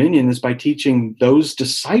exercise dominion is by teaching those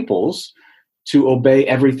disciples to obey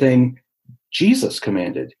everything Jesus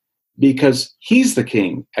commanded, because he's the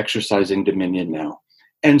king exercising dominion now.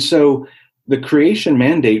 And so the creation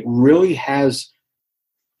mandate really has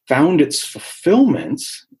found its fulfillment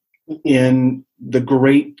in the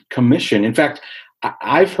Great Commission. In fact,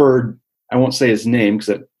 I've heard, I won't say his name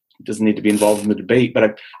because doesn't need to be involved in the debate.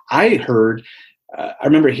 But I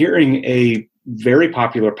remember hearing a very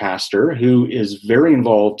popular pastor who is very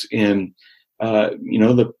involved in,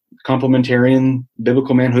 the complementarian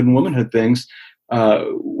biblical manhood and womanhood things,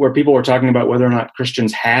 where people were talking about whether or not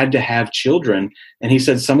Christians had to have children. And he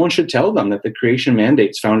said someone should tell them that the creation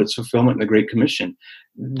mandates found its fulfillment in the Great Commission.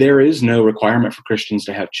 There is no requirement for Christians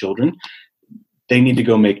to have children. They need to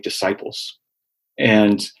go make disciples.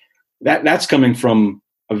 And that's coming from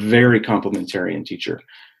a very complementarian teacher.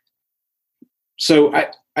 So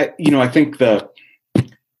I think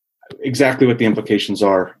exactly what the implications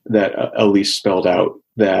are that Elise spelled out,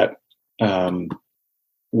 that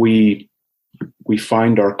we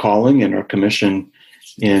find our calling and our commission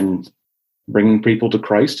in bringing people to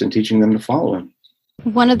Christ and teaching them to follow him.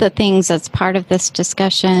 One of the things that's part of this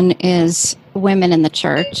discussion is women in the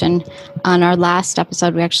church. And on our last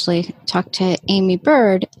episode, we actually talked to Amy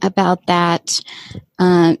Bird about that,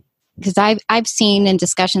 because I've seen in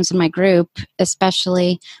discussions in my group,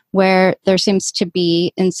 especially where there seems to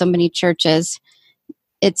be in so many churches,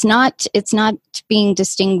 it's not being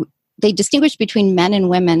they distinguish between men and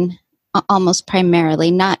women almost primarily,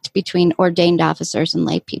 not between ordained officers and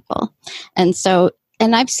lay people.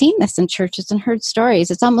 And I've seen this in churches and heard stories.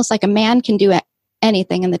 It's almost like a man can do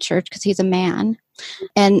anything in the church because he's a man,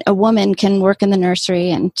 and a woman can work in the nursery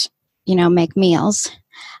and, make meals.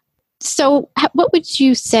 So what would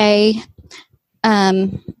you say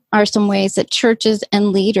are some ways that churches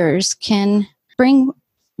and leaders can bring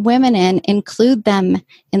women in, include them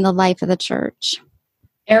in the life of the church?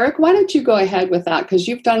 Eric, why don't you go ahead with that? Because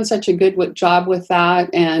you've done such a good job with that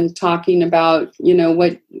and talking about,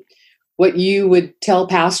 what you would tell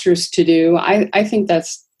pastors to do. I think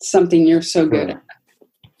that's something you're so good at.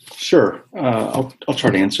 Sure. I'll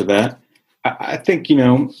try to answer that. I think,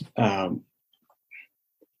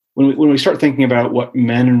 when we start thinking about what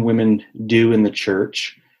men and women do in the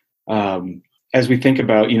church, as we think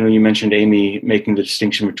about, you mentioned Amy making the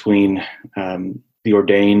distinction between the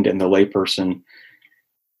ordained and the layperson.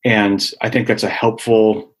 And I think that's a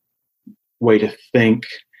helpful way to think.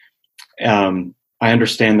 I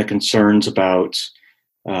understand the concerns about,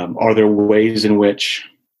 are there ways in which,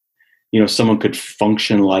 someone could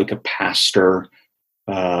function like a pastor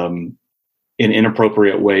in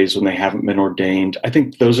inappropriate ways when they haven't been ordained. I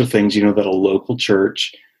think those are things, that a local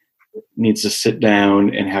church needs to sit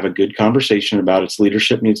down and have a good conversation about. Its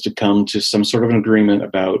leadership needs to come to some sort of an agreement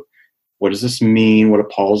about what does this mean, what do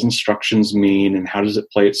Paul's instructions mean, and how does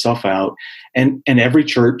it play itself out. And every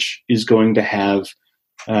church is going to have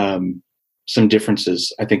some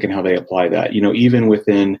differences, I think, in how they apply that. Even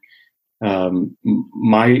within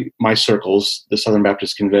my circles, the Southern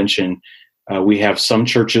Baptist Convention, we have some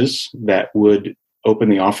churches that would open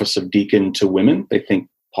the office of deacon to women. They think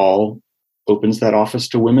Paul opens that office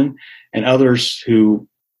to women, and others who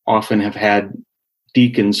often have had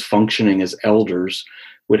deacons functioning as elders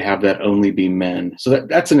would have that only be men. So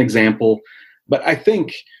that's an example. But I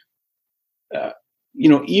think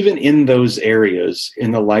even in those areas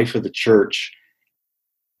in the life of the church,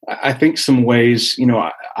 I think some ways,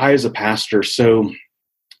 I as a pastor, so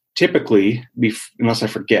typically, unless I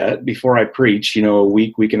forget, before I preach, a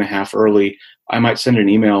week and a half early, I might send an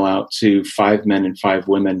email out to 5 men and 5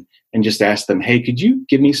 women and just ask them, hey, could you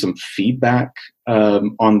give me some feedback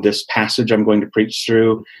on this passage I'm going to preach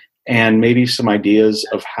through, and maybe some ideas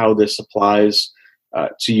of how this applies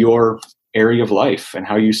to your area of life and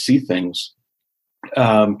how you see things.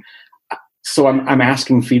 So I'm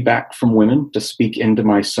asking feedback from women to speak into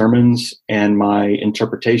my sermons and my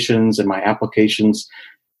interpretations and my applications,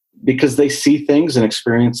 because they see things and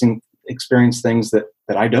experience things that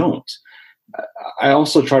I don't. I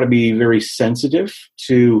also try to be very sensitive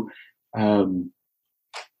to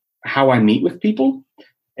how I meet with people.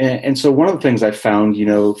 And so one of the things I found,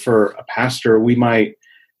 for a pastor, we might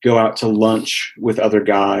go out to lunch with other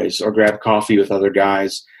guys or grab coffee with other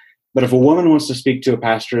guys. But if a woman wants to speak to a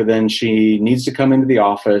pastor, then she needs to come into the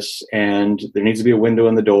office, and there needs to be a window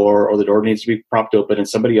in the door, or the door needs to be propped open, and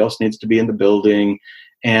somebody else needs to be in the building.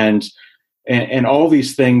 And all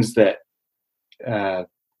these things that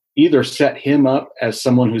either set him up as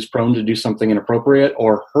someone who's prone to do something inappropriate,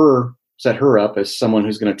 or set her up as someone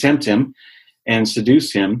who's going to tempt him and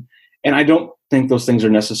seduce him. And I don't think those things are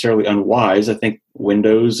necessarily unwise. I think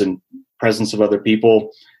windows and presence of other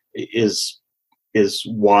people is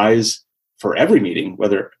wise for every meeting,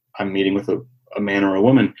 whether I'm meeting with a man or a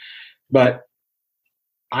woman. But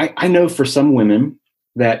I know for some women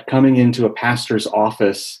that coming into a pastor's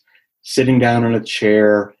office, sitting down in a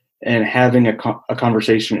chair and having a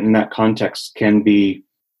conversation in that context can be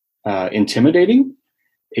intimidating.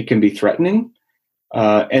 It can be threatening.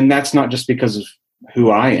 And that's not just because of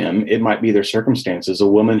who I am. It might be their circumstances. A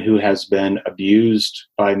woman who has been abused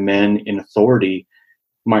by men in authority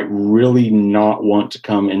might really not want to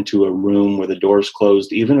come into a room where the door's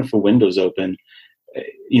closed, even if a window's open,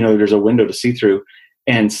 there's a window to see through,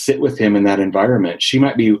 and sit with him in that environment. She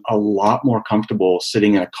might be a lot more comfortable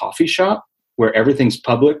sitting in a coffee shop where everything's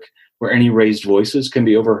public, where any raised voices can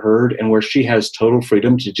be overheard, and where she has total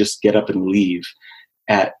freedom to just get up and leave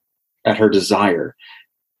at her desire.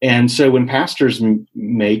 And so when pastors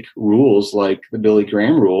make rules like the Billy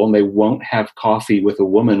Graham rule, and they won't have coffee with a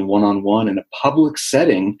woman one-on-one in a public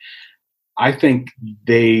setting, I think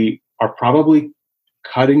they are probably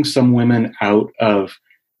cutting some women out of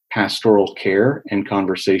pastoral care and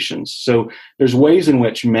conversations. So there's ways in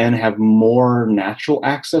which men have more natural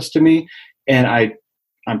access to me, and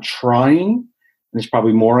I'm trying, and there's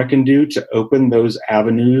probably more I can do to open those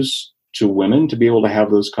avenues to women to be able to have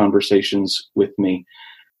those conversations with me.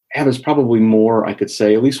 Yeah, there's probably more I could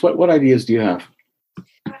say. At least, what ideas do you have?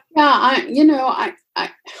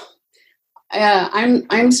 Yeah,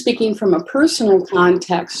 I'm speaking from a personal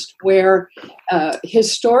context where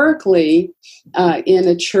historically in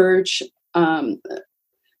a church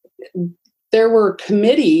there were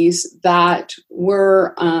committees that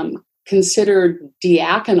were considered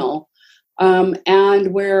diaconal,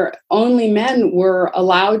 and where only men were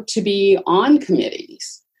allowed to be on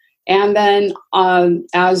committees. And then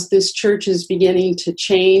as this church is beginning to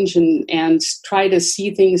change and try to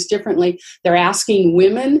see things differently, they're asking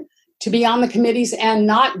women to be on the committees, and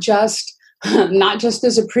not just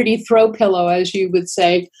as a pretty throw pillow, as you would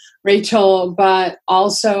say, Rachel, but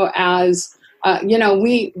also as,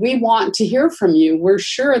 we want to hear from you. We're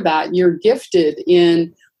sure that you're gifted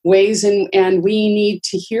in ways and we need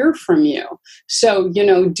to hear from you. So,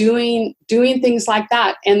 doing things like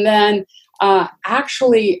that. And then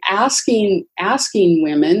actually asking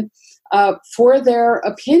women for their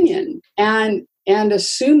opinion, and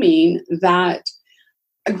assuming that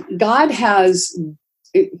God has,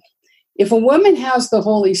 if a woman has the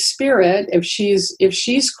Holy Spirit, if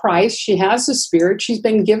she's Christ, she has the Spirit, she's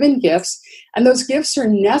been given gifts, and those gifts are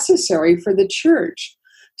necessary for the church.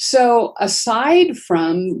 So aside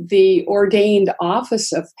from the ordained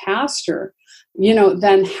office of pastor,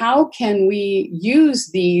 then how can we use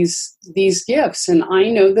these gifts? And I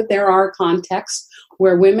know that there are contexts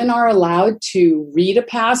where women are allowed to read a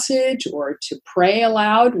passage or to pray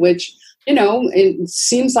aloud, which, it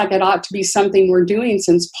seems like it ought to be something we're doing,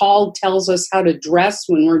 since Paul tells us how to dress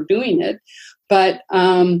when we're doing it. But,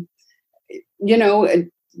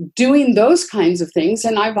 doing those kinds of things.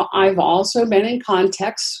 And I've also been in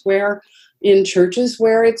contexts where, in churches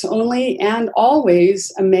where it's only and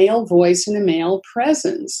always a male voice and a male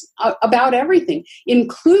presence about everything,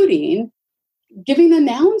 including giving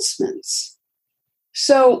announcements.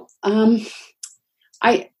 So I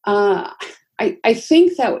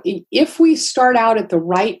think that if we start out at the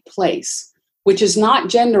right place, which is not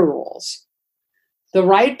gender roles, the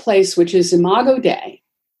right place, which is Imago Dei,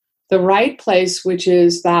 the right place, which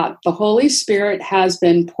is that the Holy Spirit has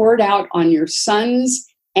been poured out on your sons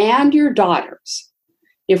and your daughters.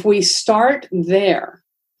 If we start there,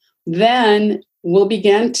 then we'll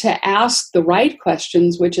begin to ask the right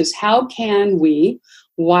questions, which is, how can we,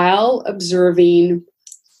 while observing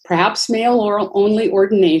perhaps male-only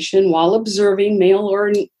ordination, while observing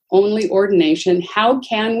male-only ordination, how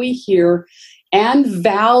can we hear and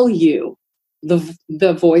value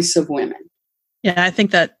the voice of women? Yeah, I think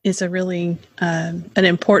that is a really an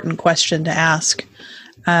important question to ask.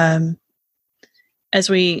 As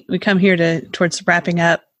we come here towards wrapping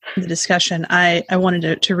up the discussion, I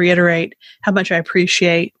wanted to reiterate how much I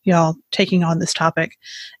appreciate y'all taking on this topic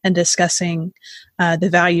and discussing the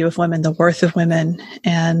value of women, the worth of women,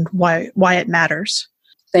 and why it matters.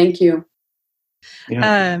 Thank you.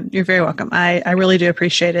 Yeah. You're very welcome. I really do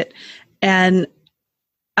appreciate it. And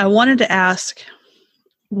I wanted to ask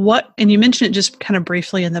and you mentioned it just kind of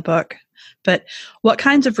briefly in the book, but what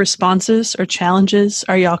kinds of responses or challenges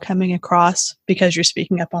are y'all coming across because you're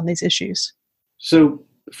speaking up on these issues? So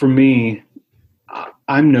for me,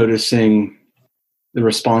 I'm noticing the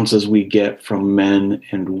responses we get from men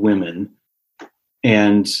and women.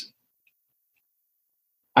 And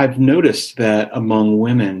I've noticed that among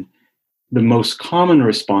women, the most common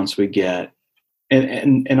response we get,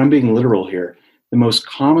 and I'm being literal here, the most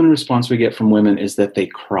common response we get from women is that they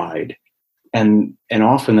cried, and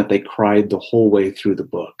often that they cried the whole way through the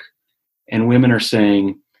book. And women are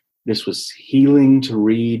saying, this was healing to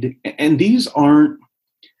read. And these aren't,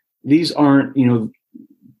 the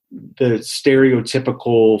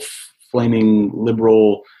stereotypical flaming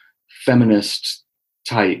liberal feminist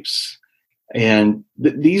types. And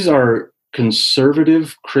these are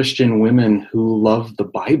conservative Christian women who love the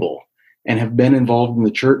Bible and have been involved in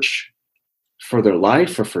the church for their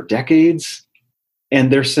life or for decades.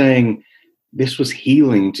 And they're saying, this was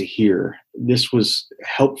healing to hear. This was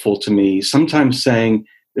helpful to me. Sometimes saying,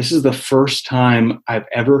 this is the first time I've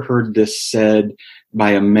ever heard this said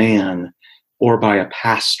by a man or by a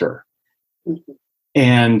pastor. Mm-hmm.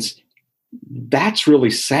 And that's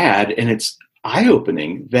really sad. And it's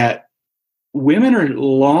eye-opening that women are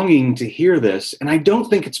longing to hear this. And I don't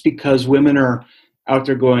think it's because women are out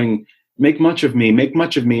there going, make much of me, make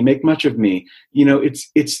much of me, make much of me. You know,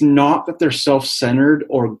 it's not that they're self-centered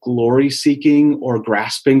or glory-seeking or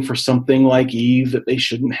grasping for something like Eve that they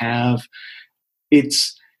shouldn't have.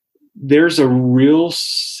 There's a real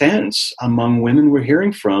sense among women we're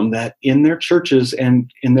hearing from that in their churches and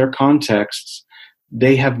in their contexts,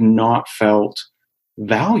 they have not felt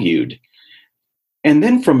valued. And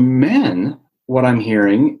then from men, what I'm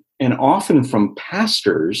hearing, and often from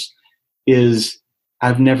pastors, is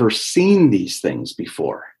I've never seen these things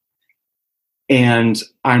before. And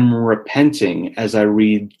I'm repenting as I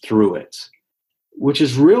read through it, which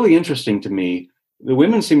is really interesting to me. The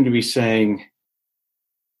women seem to be saying,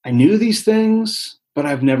 I knew these things, but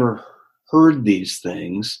I've never heard these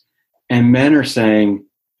things. And men are saying,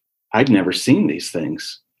 I'd never seen these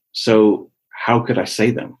things. So how could I say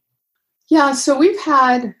them? Yeah, so we've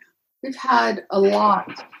had a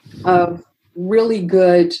lot of really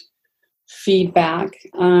good feedback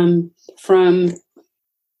from,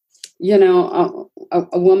 you know,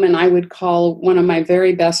 a woman I would call one of my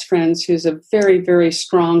very best friends, who's a very, very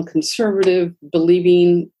strong, conservative,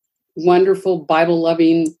 believing, wonderful,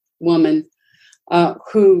 Bible-loving woman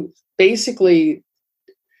who basically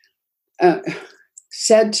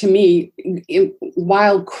said to me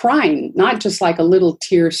while crying, not just like a little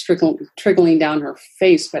tear trickling down her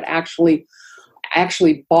face, but actually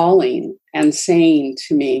bawling and saying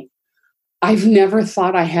to me, I've never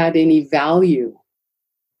thought I had any value.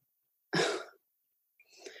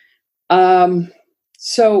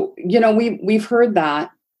 So, you know, we've heard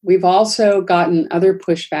that. We've also gotten other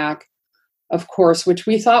pushback, of course, which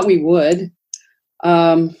we thought we would.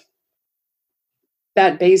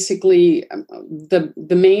 That basically the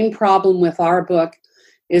main problem with our book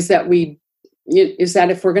is that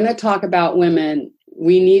if we're going to talk about women,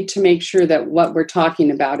 we need to make sure that what we're talking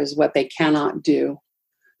about is what they cannot do,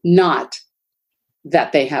 not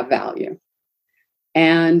that they have value.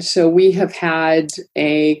 And so we have had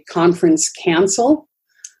a conference cancel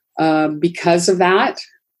because of that.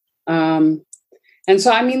 And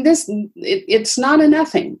so, I mean, it's not a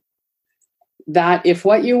nothing. That if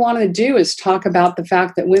what you want to do is talk about the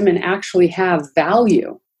fact that women actually have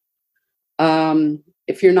value,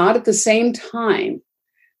 if you're not at the same time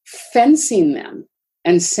fencing them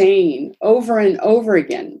and saying over and over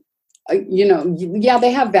again, you know, yeah,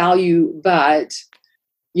 they have value, but,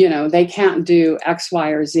 you know, they can't do X, Y,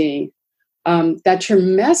 or Z, that your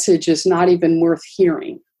message is not even worth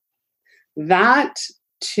hearing. That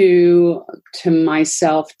to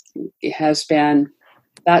myself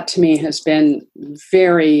that to me has been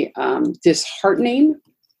very disheartening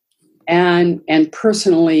and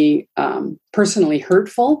personally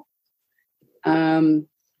hurtful,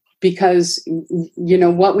 because you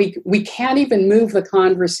know what, we can't even move the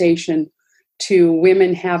conversation to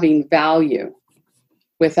women having value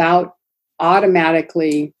without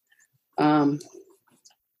automatically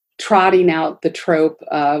trotting out the trope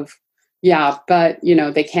of, yeah, but, you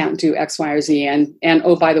know, they can't do X, Y, or Z. And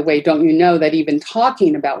oh, by the way, don't you know that even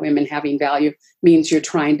talking about women having value means you're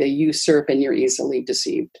trying to usurp and you're easily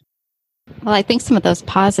deceived? Well, I think some of those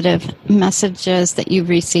positive messages that you've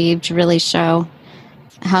received really show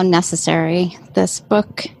how necessary this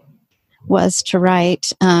book was to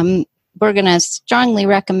write. We're going to strongly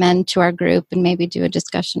recommend to our group and maybe do a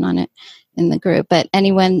discussion on it in the group, but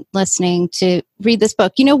anyone listening to read this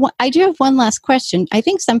book. You know, I do have one last question. I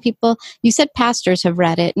think some people, you said pastors have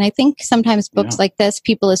read it, and I think sometimes books like this,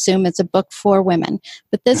 people assume it's a book for women,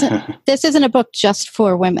 but this isn't a book just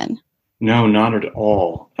for women. No, not at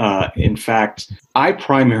all. In fact, I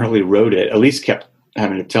primarily wrote it, Elise kept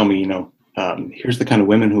having to tell me, you know, here's the kind of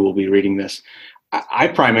women who will be reading this. I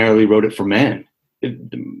primarily wrote it for men.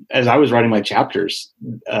 As I was writing my chapters,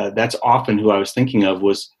 that's often who I was thinking of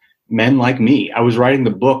was men like me. I was writing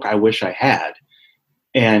the book I wish I had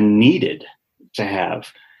and needed to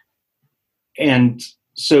have. And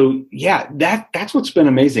so, yeah, that's what's been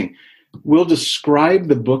amazing. We'll describe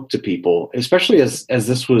the book to people, especially as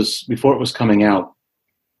this was, before it was coming out,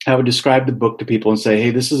 I would describe the book to people and say,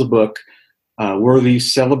 hey, this is a book worthy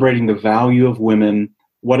celebrating the value of women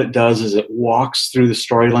what it does is it walks through the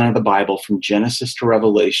storyline of the Bible from Genesis to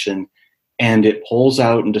Revelation, and it pulls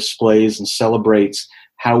out and displays and celebrates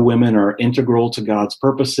how women are integral to God's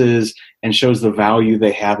purposes and shows the value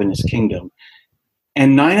they have in his kingdom.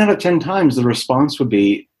 And 9 out of 10 times the response would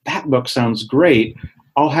be, that book sounds great.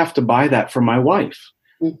 I'll have to buy that for my wife.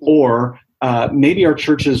 Mm-hmm. Or maybe our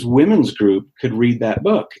church's women's group could read that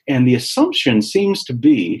book. And the assumption seems to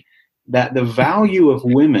be that the value of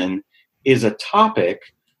women is a topic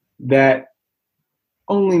that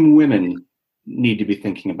only women need to be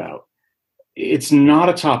thinking about. It's not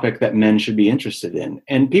a topic that men should be interested in.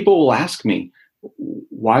 And people will ask me,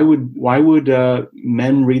 why would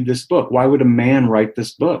men read this book? Why would a man write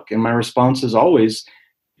this book? And my response is always,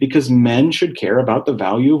 because men should care about the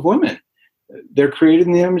value of women. They're created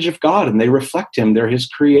in the image of God and they reflect him. They're his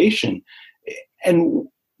creation. And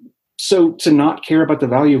so to not care about the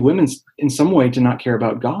value of women is in some way to not care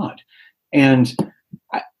about God. And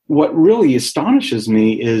what really astonishes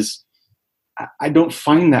me is I don't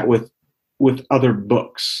find that with other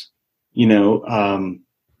books,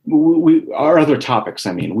 our other topics.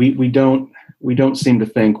 I mean, we don't seem to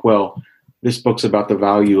think, well, this book's about the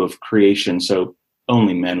value of creation, so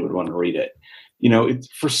only men would want to read it.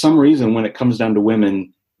 For some reason, when it comes down to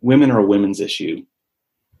women are a women's issue.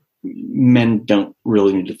 Men don't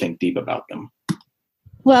really need to think deep about them.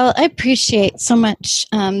 Well, I appreciate so much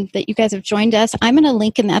that you guys have joined us. I'm going to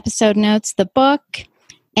link in the episode notes the book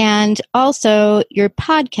and also your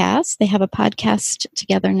podcast. They have a podcast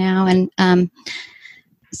together now, and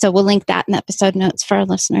so we'll link that in the episode notes for our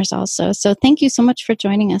listeners also. So thank you so much for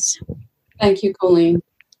joining us. Thank you, Colleen.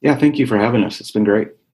 Yeah, thank you for having us. It's been great.